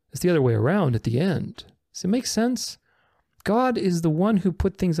 It's the other way around at the end. Does it make sense? God is the one who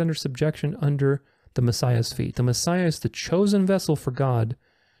put things under subjection under the Messiah's feet. The Messiah is the chosen vessel for God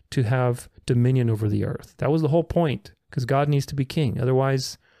to have dominion over the earth. That was the whole point, because God needs to be king.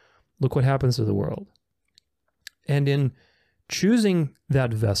 Otherwise, look what happens to the world. And in choosing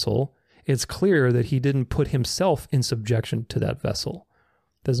that vessel, it's clear that he didn't put himself in subjection to that vessel.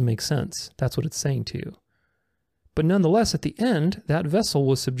 Doesn't make sense. That's what it's saying to you. But nonetheless, at the end, that vessel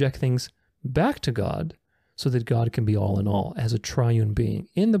will subject things back to God so that God can be all in all as a triune being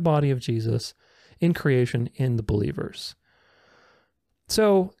in the body of Jesus, in creation, in the believers.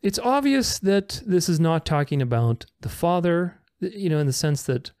 So it's obvious that this is not talking about the Father, in the sense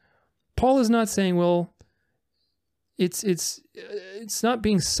that Paul is not saying, well, it's not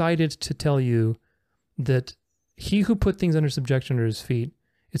being cited to tell you that he who put things under subjection under his feet,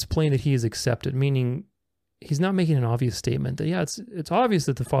 it's plain that he is accepted, meaning he's not making an obvious statement that, yeah, it's obvious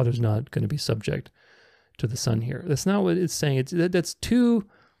that the Father's not going to be subject to the Son here. That's not what it's saying. That's too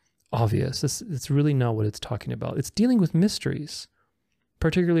obvious. It's really not what it's talking about. It's dealing with mysteries,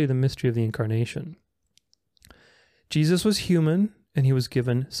 particularly the mystery of the incarnation. Jesus was human, and he was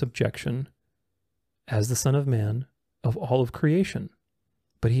given subjection as the Son of Man of all of creation.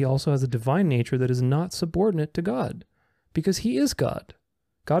 But he also has a divine nature that is not subordinate to God, because he is God.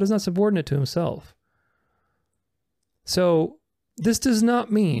 God is not subordinate to himself. So this does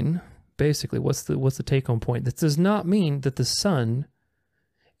not mean, basically, what's the take-home point? This does not mean that the Son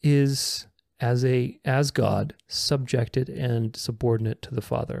is, as God, subjected and subordinate to the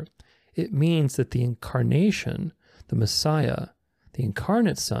Father. It means that the incarnation, the Messiah, the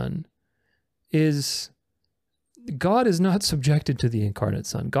incarnate Son, God is not subjected to the incarnate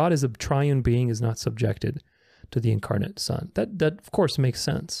Son. God as a triune being is not subjected to the incarnate Son. That of course makes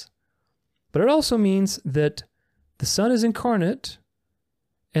sense. But it also means that the Son is incarnate,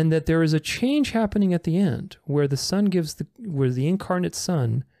 and that there is a change happening at the end where where the incarnate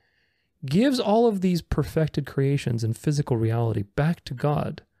Son gives all of these perfected creations and physical reality back to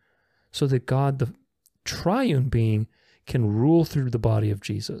God, so that God, the triune being, can rule through the body of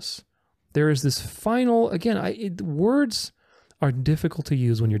Jesus. There is this final, again, words are difficult to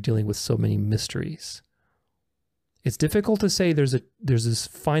use when you're dealing with so many mysteries. It's difficult to say there's this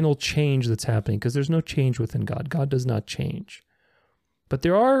final change that's happening, because there's no change within God. God does not change. But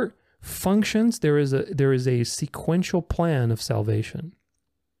there are functions, there is a sequential plan of salvation.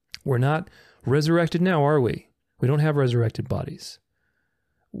 We're not resurrected now, are we? We don't have resurrected bodies.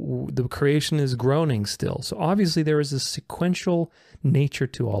 The creation is groaning still. So obviously there is a sequential nature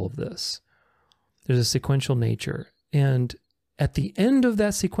to all of this. There's a sequential nature. And at the end of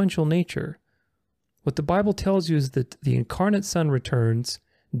that sequential nature, what the Bible tells you is that the incarnate Son returns,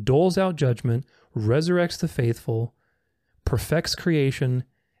 doles out judgment, resurrects the faithful, perfects creation,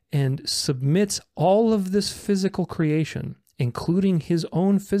 and submits all of this physical creation, including his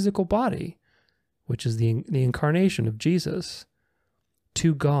own physical body, which is the incarnation of Jesus,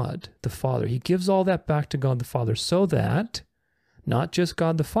 to God the Father. He gives all that back to God the Father so that not just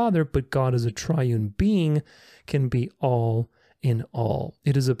God the Father, but God as a triune being can be all in all.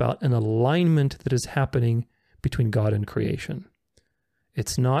 It is about an alignment that is happening between God and creation.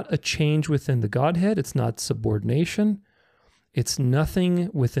 It's not a change within the Godhead. It's not subordination. It's nothing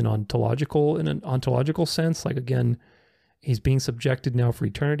within in an ontological sense. Like, again, He's being subjected now for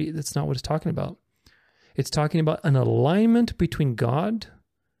eternity. That's not what it's talking about. It's talking about an alignment between God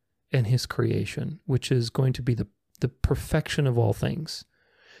and his creation, which is going to be the perfection of all things.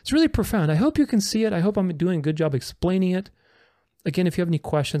 It's really profound. I hope you can see it. I hope I'm doing a good job explaining it. Again, if you have any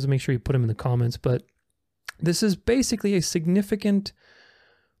questions, make sure you put them in the comments. But this is basically a significant,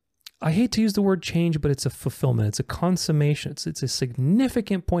 I hate to use the word change, but it's a fulfillment. It's a consummation. It's a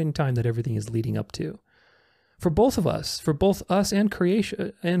significant point in time that everything is leading up to. For both of us, for both us and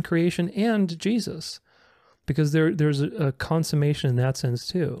creation and Jesus, because there's a consummation in that sense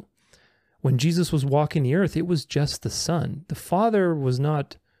too. When Jesus was walking the earth, it was just the Son. The Father was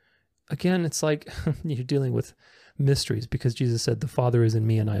not, again, it's like you're dealing with mysteries, because Jesus said, the Father is in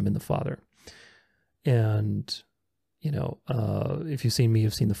me and I am in the Father. And, if you've seen me,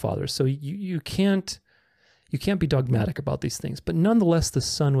 you've seen the Father. So you can't be dogmatic about these things. But nonetheless, the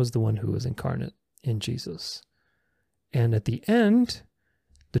Son was the one who was incarnate in Jesus. And at the end,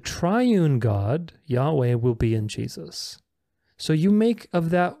 the triune God, Yahweh, will be in Jesus. So you make of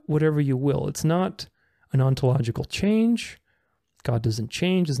that whatever you will. It's not an ontological change. God doesn't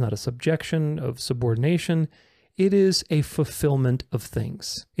change. It's not a subjection of subordination. It is a fulfillment of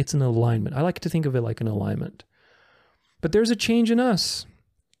things. It's an alignment. I like to think of it like an alignment. But there's a change in us.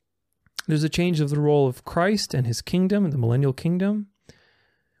 There's a change of the role of Christ and his kingdom, and the millennial kingdom.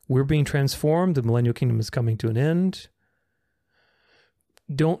 We're being transformed. The millennial kingdom is coming to an end.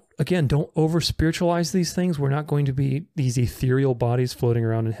 Don't over-spiritualize these things. We're not going to be these ethereal bodies floating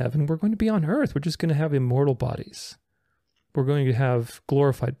around in heaven. We're going to be on earth. We're just going to have immortal bodies. We're going to have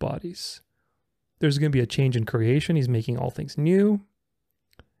glorified bodies. There's going to be a change in creation. He's making all things new.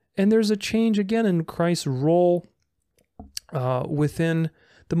 And there's a change again in Christ's role within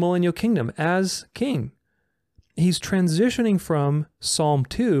the millennial kingdom as king. He's transitioning from Psalm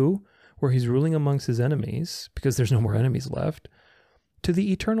 2, where he's ruling amongst his enemies, because there's no more enemies left, to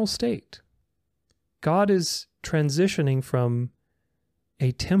the eternal state. God is transitioning from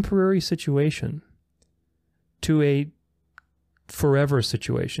a temporary situation to a forever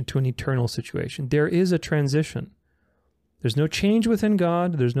situation, to an eternal situation. There is a transition. There's no change within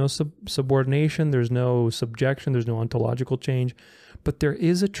God. There's no subordination. There's no subjection. There's no ontological change. But there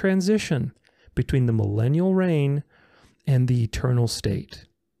is a transition between the millennial reign and the eternal state.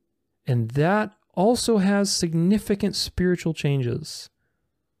 And that also has significant spiritual changes,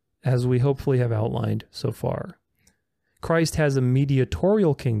 as we hopefully have outlined so far. Christ has a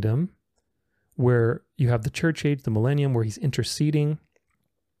mediatorial kingdom where you have the church age, the millennium, where he's interceding.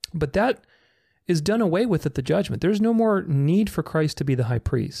 But that is done away with at the judgment. There's no more need for Christ to be the high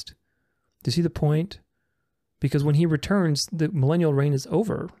priest. Do you see the point? Because when he returns, the millennial reign is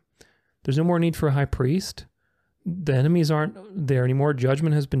over. There's no more need for a high priest. The enemies aren't there anymore.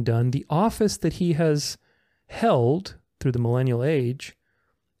 Judgment has been done. The office that he has held through the millennial age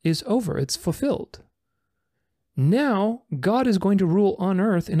is over. It's fulfilled. Now, God is going to rule on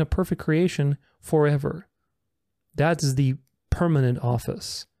earth in a perfect creation forever. That's the permanent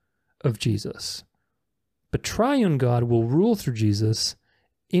office of Jesus. But triune God will rule through Jesus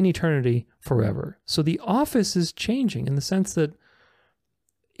in eternity forever. So the office is changing in the sense that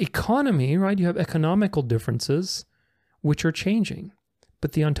economy, right? You have economical differences which are changing,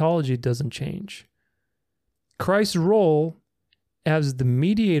 but the ontology doesn't change. Christ's role as the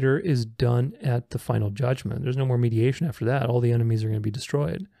mediator is done at the final judgment. There's no more mediation after that. All the enemies are going to be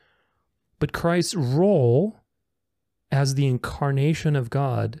destroyed. But Christ's role as the incarnation of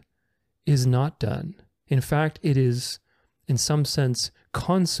God is not done. In fact, it is, in some sense,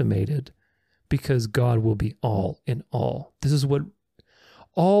 consummated, because God will be all in all. This is what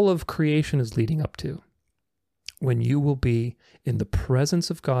all of creation is leading up to. When you will be in the presence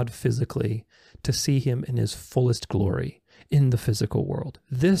of God physically to see him in his fullest glory in the physical world.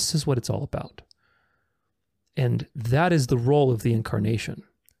 This is what it's all about. And that is the role of the incarnation.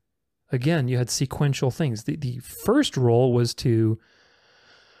 Again, you had sequential things. The first role was to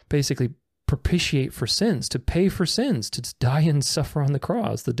basically propitiate for sins, to pay for sins, to die and suffer on the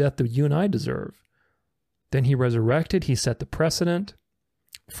cross, the death that you and I deserve. Then he resurrected. He set the precedent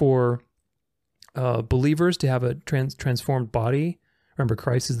for believers to have a transformed body. Remember,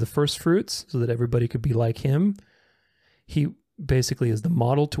 Christ is the first fruits so that everybody could be like him. He basically is the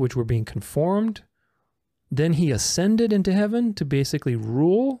model to which we're being conformed. Then he ascended into heaven to basically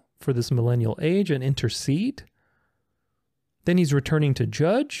rule for this millennial age and intercede. Then he's returning to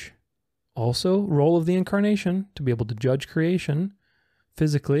judge. Also, role of the incarnation, to be able to judge creation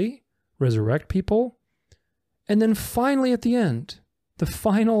physically, resurrect people. And then finally at the end, the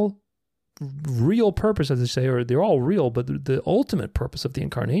final real purpose, as they say, or they're all real, but the ultimate purpose of the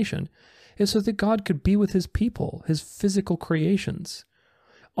incarnation is so that God could be with his people, his physical creations,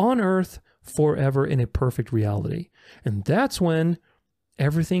 on earth forever in a perfect reality. And that's when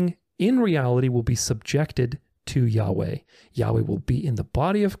everything in reality will be subjected to Yahweh. Yahweh will be in the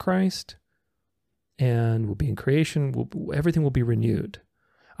body of Christ and will be in creation. Everything will be renewed.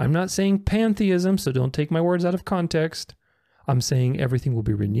 I'm not saying pantheism, so don't take my words out of context. I'm saying everything will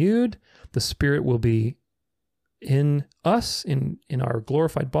be renewed. The Spirit will be in us, in our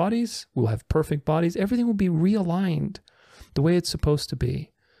glorified bodies. We'll have perfect bodies. Everything will be realigned the way it's supposed to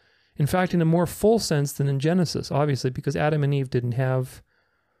be. In fact, in a more full sense than in Genesis, obviously, because Adam and Eve didn't have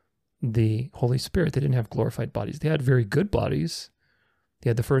the Holy Spirit. They didn't have glorified bodies. They had very good bodies. They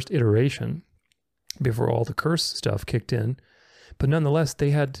had the first iteration before all the curse stuff kicked in. But nonetheless, they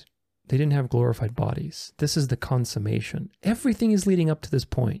didn't have glorified bodies. This is the consummation. Everything is leading up to this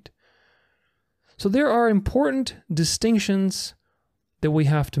point. So there are important distinctions that we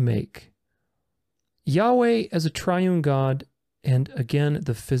have to make. Yahweh as a triune God, and again,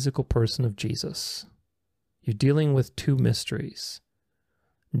 the physical person of Jesus. You're dealing with two mysteries.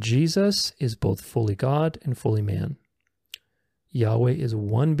 Jesus is both fully God and fully man. Yahweh is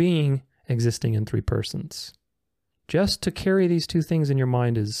one being existing in three persons. Just to carry these two things in your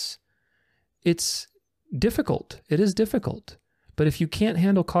mind it's difficult. It is difficult. But if you can't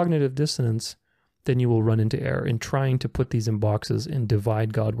handle cognitive dissonance, then you will run into error in trying to put these in boxes and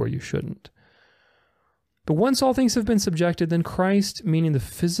divide God where you shouldn't. But once all things have been subjected, then Christ, meaning the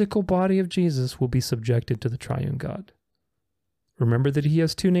physical body of Jesus, will be subjected to the triune God. Remember that he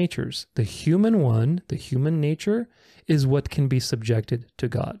has two natures. The human one, the human nature, is what can be subjected to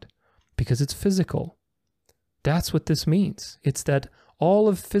God because it's physical. That's what this means. It's that all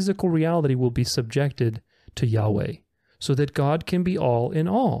of physical reality will be subjected to Yahweh so that God can be all in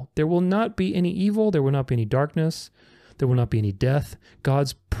all. There will not be any evil. There will not be any darkness. There will not be any death.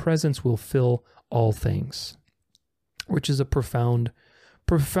 God's presence will fill all things, which is a profound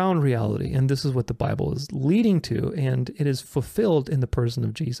reality. And this is what the Bible is leading to. And it is fulfilled in the person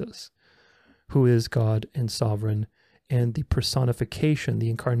of Jesus, who is God and sovereign and the personification, the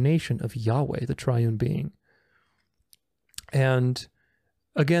incarnation of Yahweh, the triune being. And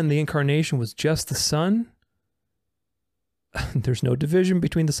again, the incarnation was just the Son. There's no division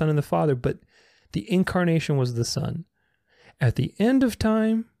between the Son and the Father, but the incarnation was the Son. At the end of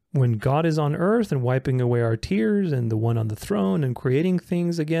time, when God is on earth and wiping away our tears and the one on the throne and creating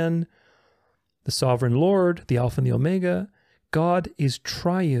things again, the sovereign Lord, the Alpha and the Omega, God is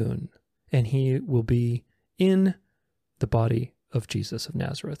triune, and he will be in the body of Jesus of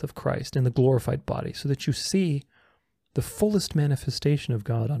Nazareth, of Christ, in the glorified body, so that you see the fullest manifestation of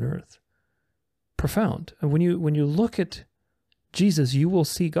God on earth. Profound. And when you look at Jesus, you will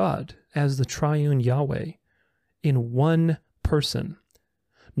see God as the triune Yahweh in one person.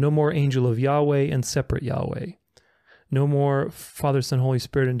 No more angel of Yahweh and separate Yahweh. No more Father, Son, Holy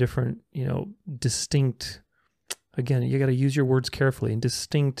Spirit in different, distinct, again, you got to use your words carefully, in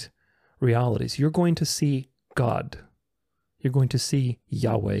distinct realities. You're going to see God. You're going to see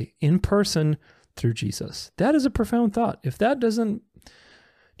Yahweh in person through Jesus. That is a profound thought. If that doesn't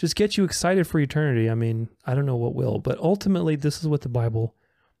just get you excited for eternity, I mean, I don't know what will, but ultimately this is what the Bible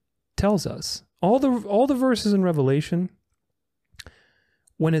tells us. All the verses in Revelation,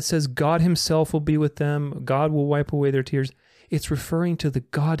 when it says God himself will be with them, God will wipe away their tears, it's referring to the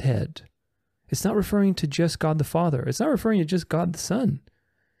Godhead. It's not referring to just God the Father. It's not referring to just God the Son.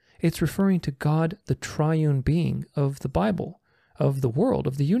 It's referring to God, the triune being of the Bible, of the world,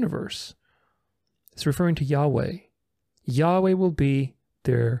 of the universe. It's referring to Yahweh. Yahweh will be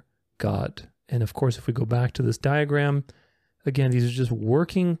their God. And of course, if we go back to this diagram, again, these are just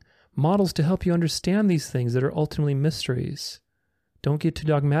working models to help you understand these things that are ultimately mysteries. Don't get too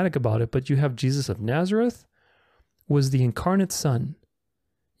dogmatic about it, but you have Jesus of Nazareth was the incarnate Son.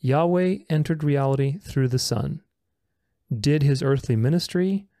 Yahweh entered reality through the Son, did his earthly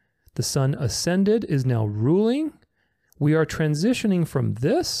ministry. The Son ascended, is now ruling. We are transitioning from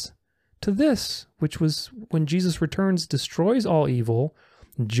this to this, which was when Jesus returns, destroys all evil,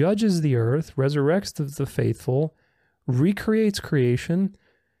 judges the earth, resurrects the faithful, recreates creation,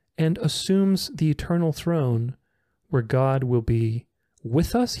 and assumes the eternal throne where God will be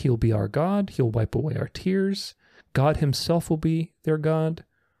with us. He'll be our God. He'll wipe away our tears. God himself will be their God.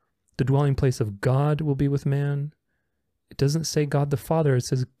 The dwelling place of God will be with man. It doesn't say God the Father. It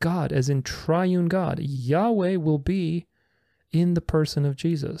says God, as in triune God. Yahweh will be in the person of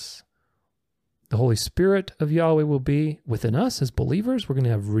Jesus. The Holy Spirit of Yahweh will be within us as believers. We're going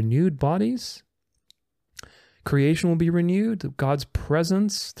to have renewed bodies. Creation will be renewed. God's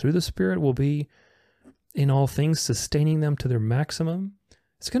presence through the Spirit will be in all things, sustaining them to their maximum.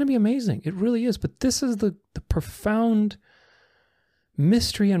 It's going to be amazing. It really is. But this is the profound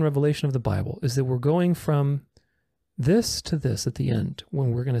mystery and revelation of the Bible, is that we're going from this to this at the end,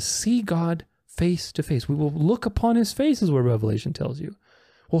 when we're going to see God face to face. We will look upon his face, is what Revelation tells you.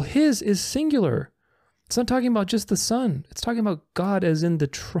 Well, his is singular. It's not talking about just the Son. It's talking about God as in the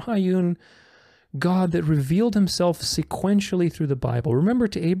triune God that revealed himself sequentially through the Bible. Remember,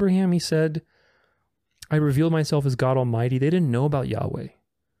 to Abraham, he said, I revealed myself as God Almighty. They didn't know about Yahweh.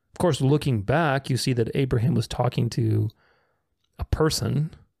 Of course, looking back, you see that Abraham was talking to a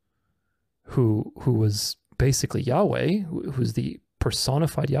person who was basically Yahweh, who's the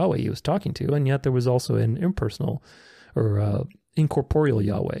personified Yahweh he was talking to, and yet there was also an impersonal or incorporeal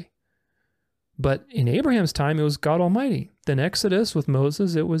Yahweh. But in Abraham's time, it was God Almighty. Then Exodus with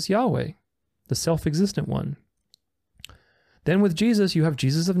Moses, it was Yahweh, the self-existent one. Then with Jesus, you have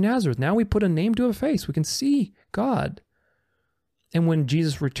Jesus of Nazareth. Now we put a name to a face. We can see God. And when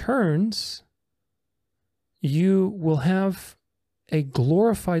Jesus returns, you will have a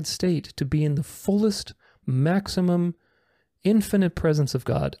glorified state to be in the fullest, maximum, infinite presence of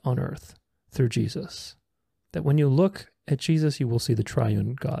God on earth through Jesus. That when you look at Jesus, you will see the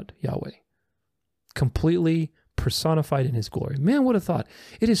triune God, Yahweh, completely personified in his glory. Man, what a thought.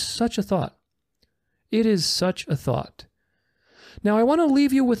 It is such a thought. It is such a thought. Now, I want to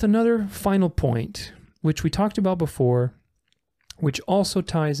leave you with another final point, which we talked about before, which also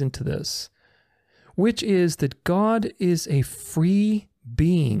ties into this, which is that God is a free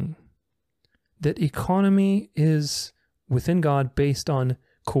being, that economy is within God based on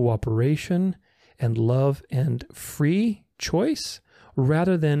cooperation and love and free choice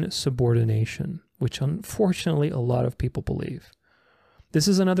rather than subordination, which unfortunately a lot of people believe. This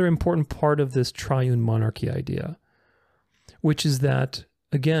is another important part of this triune monarchy idea, which is that,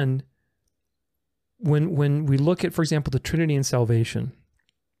 again, when we look at, for example, the Trinity in salvation,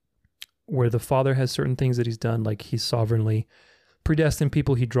 where the Father has certain things that he's done, like he's sovereignly predestined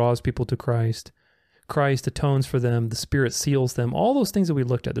people, he draws people to Christ, Christ atones for them, the Spirit seals them, all those things that we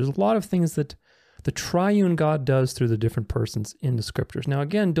looked at. There's a lot of things that the triune God does through the different persons in the scriptures. Now,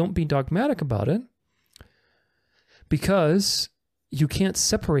 again, don't be dogmatic about it, because you can't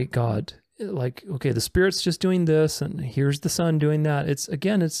separate God. Like, okay, the Spirit's just doing this, and here's the Son doing that.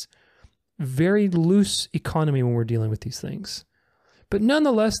 It's very loose economy when we're dealing with these things. But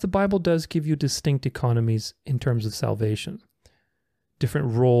nonetheless, the Bible does give you distinct economies in terms of salvation.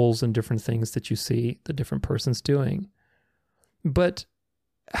 Different roles and different things that you see the different persons doing. But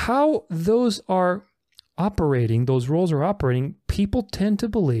how those are operating, those roles are operating, people tend to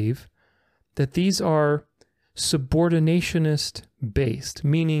believe that these are subordinationist based,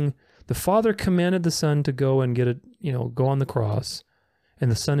 meaning the Father commanded the Son to go and go on the cross, and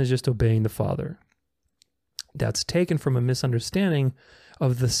the Son is just obeying the Father. That's taken from a misunderstanding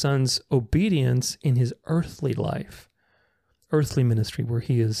of the Son's obedience in his earthly life, earthly ministry, where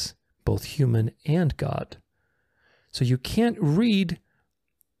he is both human and God. So you can't read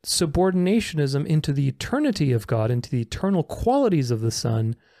subordinationism into the eternity of God, into the eternal qualities of the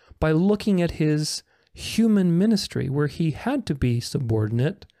Son, by looking at his human ministry, where he had to be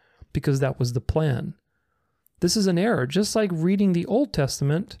subordinate because that was the plan. This is an error, just like reading the Old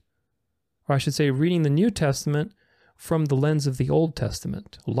Testament, or I should say reading the New Testament from the lens of the Old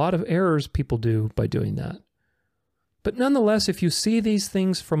Testament. A lot of errors people do by doing that. But nonetheless, if you see these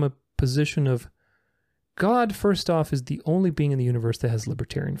things from a position of God, first off, is the only being in the universe that has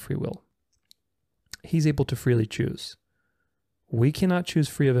libertarian free will. He's able to freely choose. We cannot choose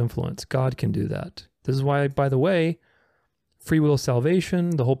free of influence. God can do that. This is why, by the way, free will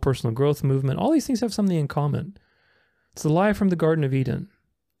salvation, the whole personal growth movement, all these things have something in common. It's the lie from the Garden of Eden.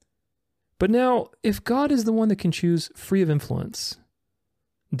 But now, if God is the one that can choose free of influence,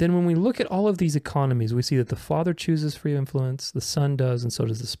 then when we look at all of these economies, we see that the Father chooses free of influence, the Son does, and so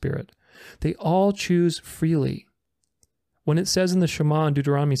does the Spirit. They all choose freely. When it says in the Shema in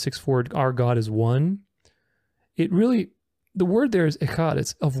Deuteronomy 6:4, our God is one, it really, the word there is echad,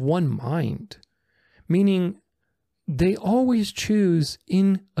 it's of one mind, meaning they always choose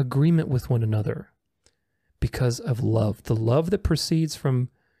in agreement with one another because of love. The love that proceeds from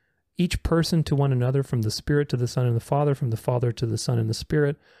each person to one another, from the Spirit to the Son and the Father, from the Father to the Son and the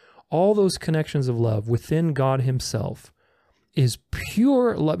Spirit, all those connections of love within God himself is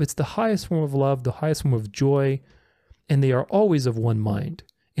pure love. It's the highest form of love, the highest form of joy, and they are always of one mind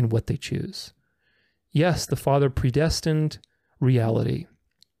in what they choose. Yes, the Father predestined reality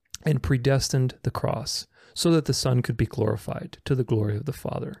and predestined the cross so that the Son could be glorified to the glory of the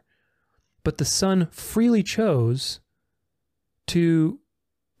Father. But the Son freely chose to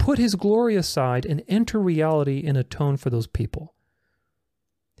put his glory aside and enter reality and atone for those people.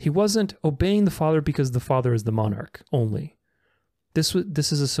 He wasn't obeying the Father because the Father is the monarch only. This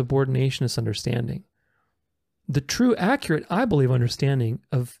is a subordinationist understanding. The true, accurate, I believe, understanding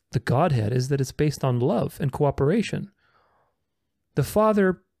of the Godhead is that it's based on love and cooperation. The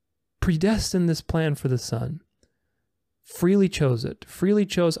Father predestined this plan for the Son, freely chose it, freely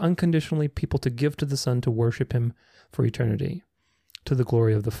chose unconditionally people to give to the Son to worship him for eternity, to the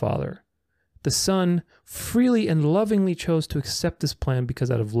glory of the Father. The Son freely and lovingly chose to accept this plan because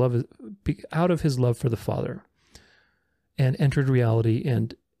out of his love for the Father, and entered reality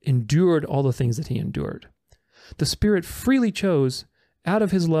and endured all the things that he endured. The Spirit freely chose, out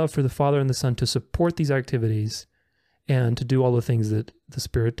of his love for the Father and the Son, to support these activities and to do all the things that the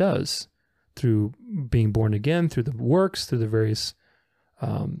Spirit does through being born again, through the works, through the various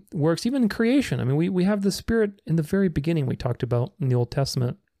works, even in creation. I mean, we have the Spirit in the very beginning we talked about in the Old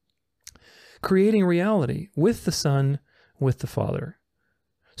Testament, creating reality with the Son, with the Father.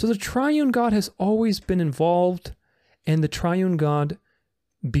 So the triune God has always been involved, and the triune God,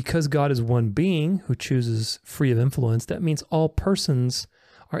 because God is one being who chooses free of influence, that means all persons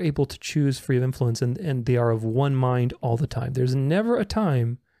are able to choose free of influence, and they are of one mind all the time. There's never a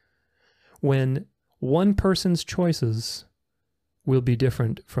time when one person's choices will be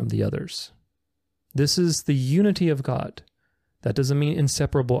different from the others. This is the unity of God. That doesn't mean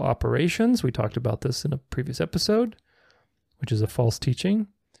inseparable operations. We talked about this in a previous episode, which is a false teaching.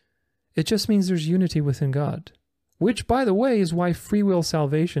 It just means there's unity within God, which, by the way, is why free will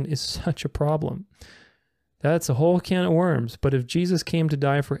salvation is such a problem. That's a whole can of worms. But if Jesus came to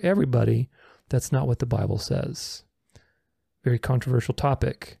die for everybody, that's not what the Bible says. Very controversial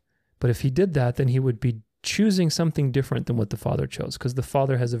topic. But if he did that, then he would be choosing something different than what the Father chose, because the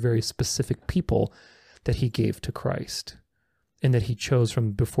Father has a very specific people that he gave to Christ and that he chose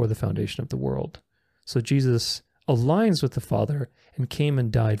from before the foundation of the world. So Jesus aligns with the Father and came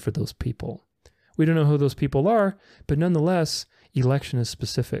and died for those people. We don't know who those people are, but nonetheless, election is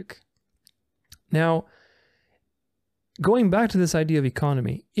specific. Now, going back to this idea of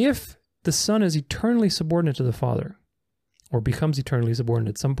economy, if the Son is eternally subordinate to the Father, or becomes eternally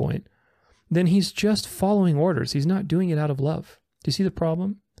subordinate at some point, then he's just following orders. He's not doing it out of love. Do you see the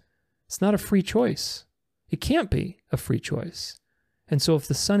problem? It's not a free choice. It can't be a free choice. And so if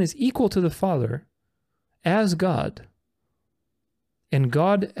the Son is equal to the Father as God, and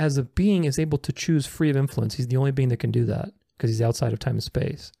God as a being is able to choose free of influence, he's the only being that can do that because he's outside of time and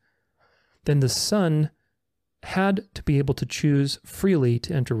space, then the Son had to be able to choose freely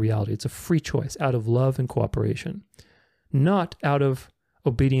to enter reality. It's a free choice out of love and cooperation, not out of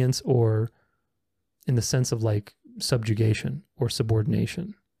obedience or in the sense of like subjugation or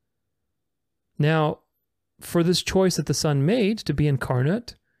subordination. Now, for this choice that the Son made to be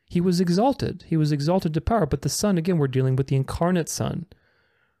incarnate, he was exalted. He was exalted to power. But the Son, again, we're dealing with the incarnate Son,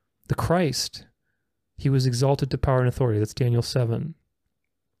 the Christ. He was exalted to power and authority. That's Daniel 7.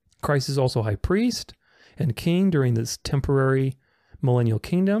 Christ is also high priest and king during this temporary millennial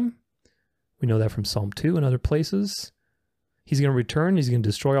kingdom. We know that from Psalm 2 and other places. He's going to return. He's going to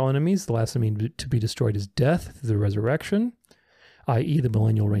destroy all enemies. The last enemy to be destroyed is death through the resurrection, i.e. the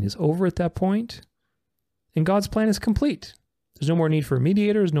millennial reign is over at that point. And God's plan is complete. There's no more need for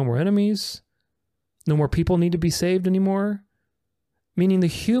mediators, no more enemies, no more people need to be saved anymore. Meaning the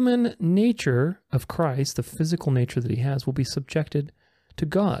human nature of Christ, the physical nature that he has, will be subjected to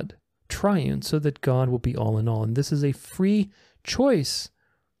God, triune, so that God will be all in all. And this is a free choice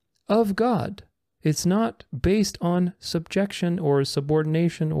of God. It's not based on subjection or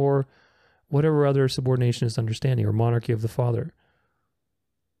subordination or whatever other subordinationist understanding or monarchy of the Father.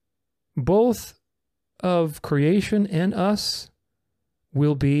 Both of creation and us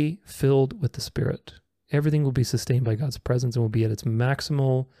will be filled with the Spirit. Everything will be sustained by God's presence and will be at its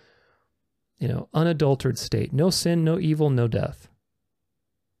maximal, unadulterated state. No sin, no evil, no death.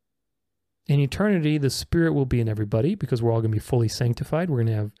 In eternity, the Spirit will be in everybody because we're all going to be fully sanctified. We're going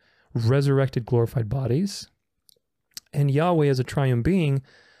to have resurrected, glorified bodies. And Yahweh as a triune being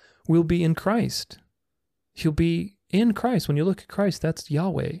will be in Christ. He'll be in Christ. When you look at Christ, that's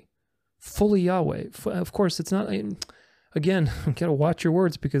Yahweh. Fully Yahweh. Of course, it's not, again, you got to watch your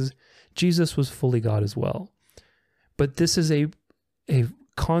words because Jesus was fully God as well. But this is a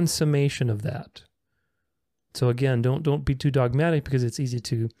consummation of that. So again, don't be too dogmatic because it's easy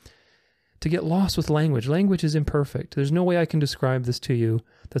to get lost with language. Language is imperfect. There's no way I can describe this to you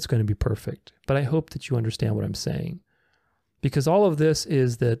that's going to be perfect. But I hope that you understand what I'm saying. Because all of this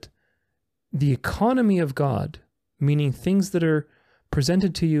is that the economy of God, meaning things that are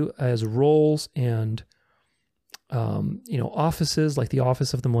presented to you as roles and offices like the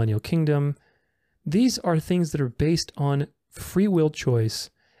office of the millennial kingdom, these are things that are based on free will choice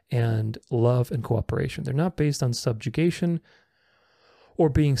and love and cooperation. They're not based on subjugation or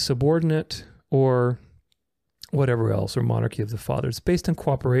being subordinate or whatever else, or monarchy of the Father. It's based on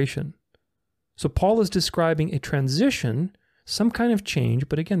cooperation. So Paul is describing a transition, some kind of change,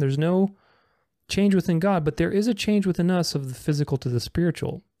 but again, there's no change within God, but there is a change within us of the physical to the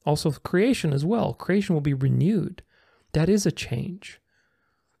spiritual. Also creation as well. Creation will be renewed. That is a change.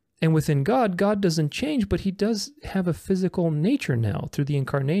 And within God, God doesn't change, but he does have a physical nature now through the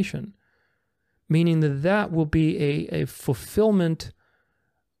incarnation, meaning that that will be a fulfillment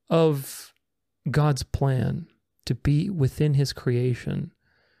of God's plan to be within his creation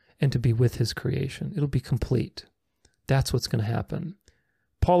and to be with his creation. It'll be complete. That's what's going to happen.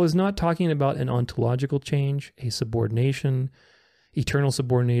 Paul is not talking about an ontological change, a subordination, eternal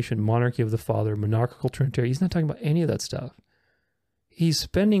subordination, monarchy of the Father, monarchical Trinitary. He's not talking about any of that stuff. He's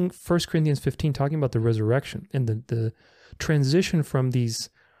spending 1 Corinthians 15 talking about the resurrection and the transition from these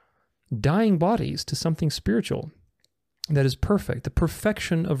dying bodies to something spiritual that is perfect, the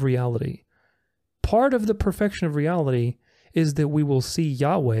perfection of reality. Part of the perfection of reality is that we will see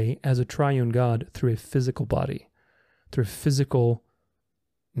Yahweh as a triune God through a physical body, through a physical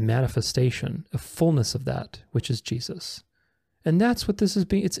manifestation, a fullness of that, which is Jesus. And that's what this is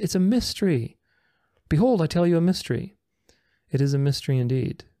being. It's a mystery. Behold, I tell you a mystery. It is a mystery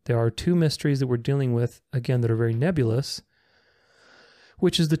indeed. There are two mysteries that we're dealing with, again, that are very nebulous,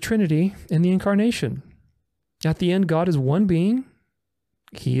 which is the Trinity and the Incarnation. At the end, God is one being.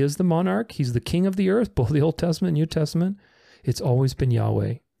 He is the monarch. He's the king of the earth, both the Old Testament and New Testament. It's always been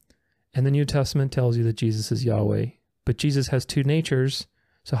Yahweh. And the New Testament tells you that Jesus is Yahweh. But Jesus has two natures.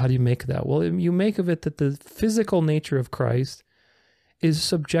 So how do you make that? Well, you make of it that the physical nature of Christ is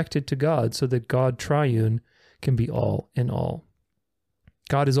subjected to God so that God Triune can be all in all.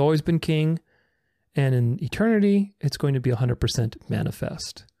 God has always been king, and in eternity, it's going to be 100%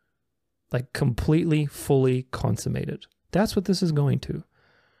 manifest. Like completely, fully consummated. That's what this is going to.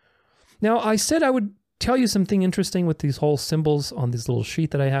 Now, I said I would tell you something interesting with these whole symbols on this little sheet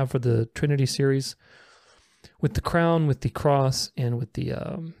that I have for the Trinity series, with the crown, with the cross, and with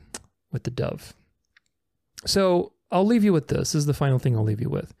the dove. So I'll leave you with this. This is the final thing I'll leave you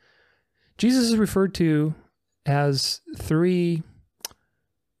with. Jesus is referred to as three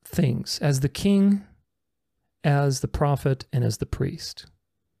things: as the king, as the prophet, and as the priest.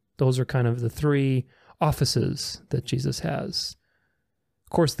 Those are kind of the three offices that Jesus has.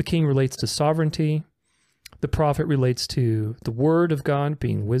 Of course, the king relates to sovereignty. The prophet relates to the word of God,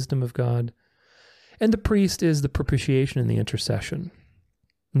 being wisdom of God. And the priest is the propitiation and the intercession.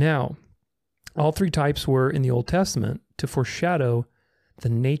 Now, all three types were in the Old Testament to foreshadow the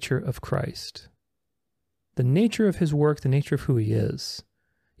nature of Christ. The nature of his work, the nature of who he is.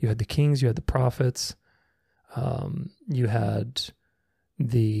 You had the kings, you had the prophets, you had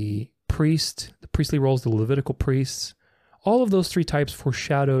the priest, the priestly roles, the Levitical priests. All of those three types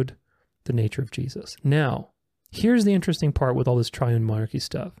foreshadowed the nature of Jesus. Now, here's the interesting part with all this triune monarchy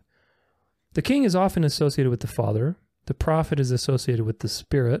stuff. The king is often associated with the Father, the prophet is associated with the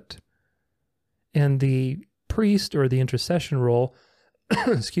Spirit, and the priest, or the intercession role,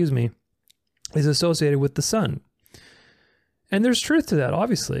 excuse me, is associated with the Son. And there's truth to that,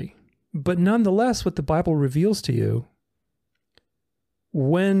 obviously. But nonetheless, what the Bible reveals to you,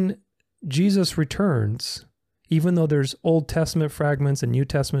 when Jesus returns, even though there's Old Testament fragments and New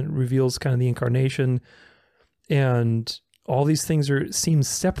Testament reveals kind of the incarnation, and all these things seem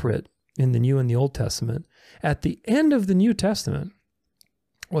separate in the New and the Old Testament, at the end of the New Testament,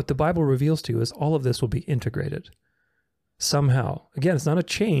 what the Bible reveals to you is all of this will be integrated somehow. Again, it's not a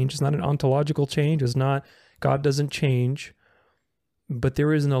change. It's not an ontological change. It's not, God doesn't change, but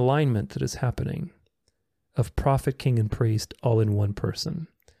there is an alignment that is happening of prophet, king, and priest all in one person.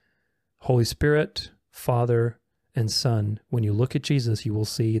 Holy Spirit, Father, and Son. When you look at Jesus, you will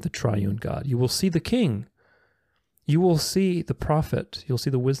see the triune God. You will see the king. You will see the prophet. You'll see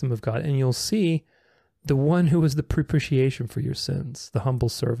the wisdom of God, and you'll see the one who is the propitiation for your sins, the humble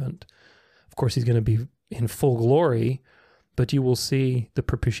servant. Of course, he's going to be in full glory, but you will see the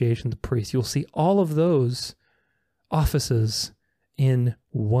propitiation, the priest. You'll see all of those offices in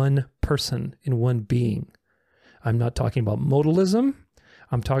one person, in one being. I'm not talking about modalism.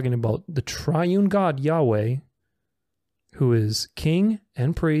 I'm talking about the triune God, Yahweh, who is king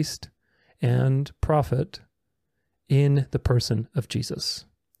and priest and prophet in the person of Jesus.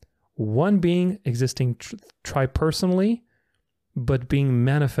 One being existing tripersonally, but being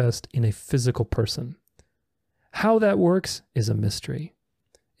manifest in a physical person. How that works is a mystery.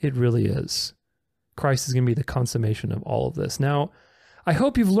 It really is. Christ is going to be the consummation of all of this. Now, I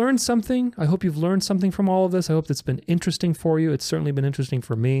hope you've learned something. I hope you've learned something from all of this. I hope it's been interesting for you. It's certainly been interesting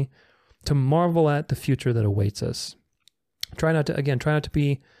for me to marvel at the future that awaits us. Try not to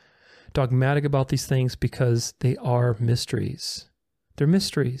be dogmatic about these things because they are mysteries. They're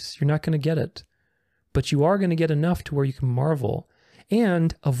mysteries. You're not going to get it. But you are going to get enough to where you can marvel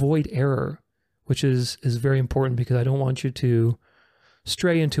and avoid error, which is very important because I don't want you to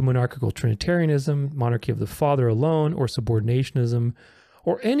stray into monarchical Trinitarianism, monarchy of the Father alone, or subordinationism,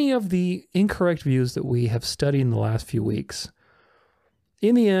 or any of the incorrect views that we have studied in the last few weeks.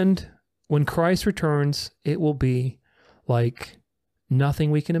 In the end, when Christ returns, it will be like nothing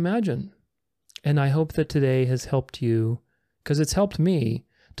we can imagine. And I hope that today has helped you, because it's helped me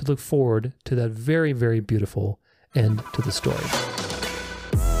to look forward to that very, very beautiful end to the story.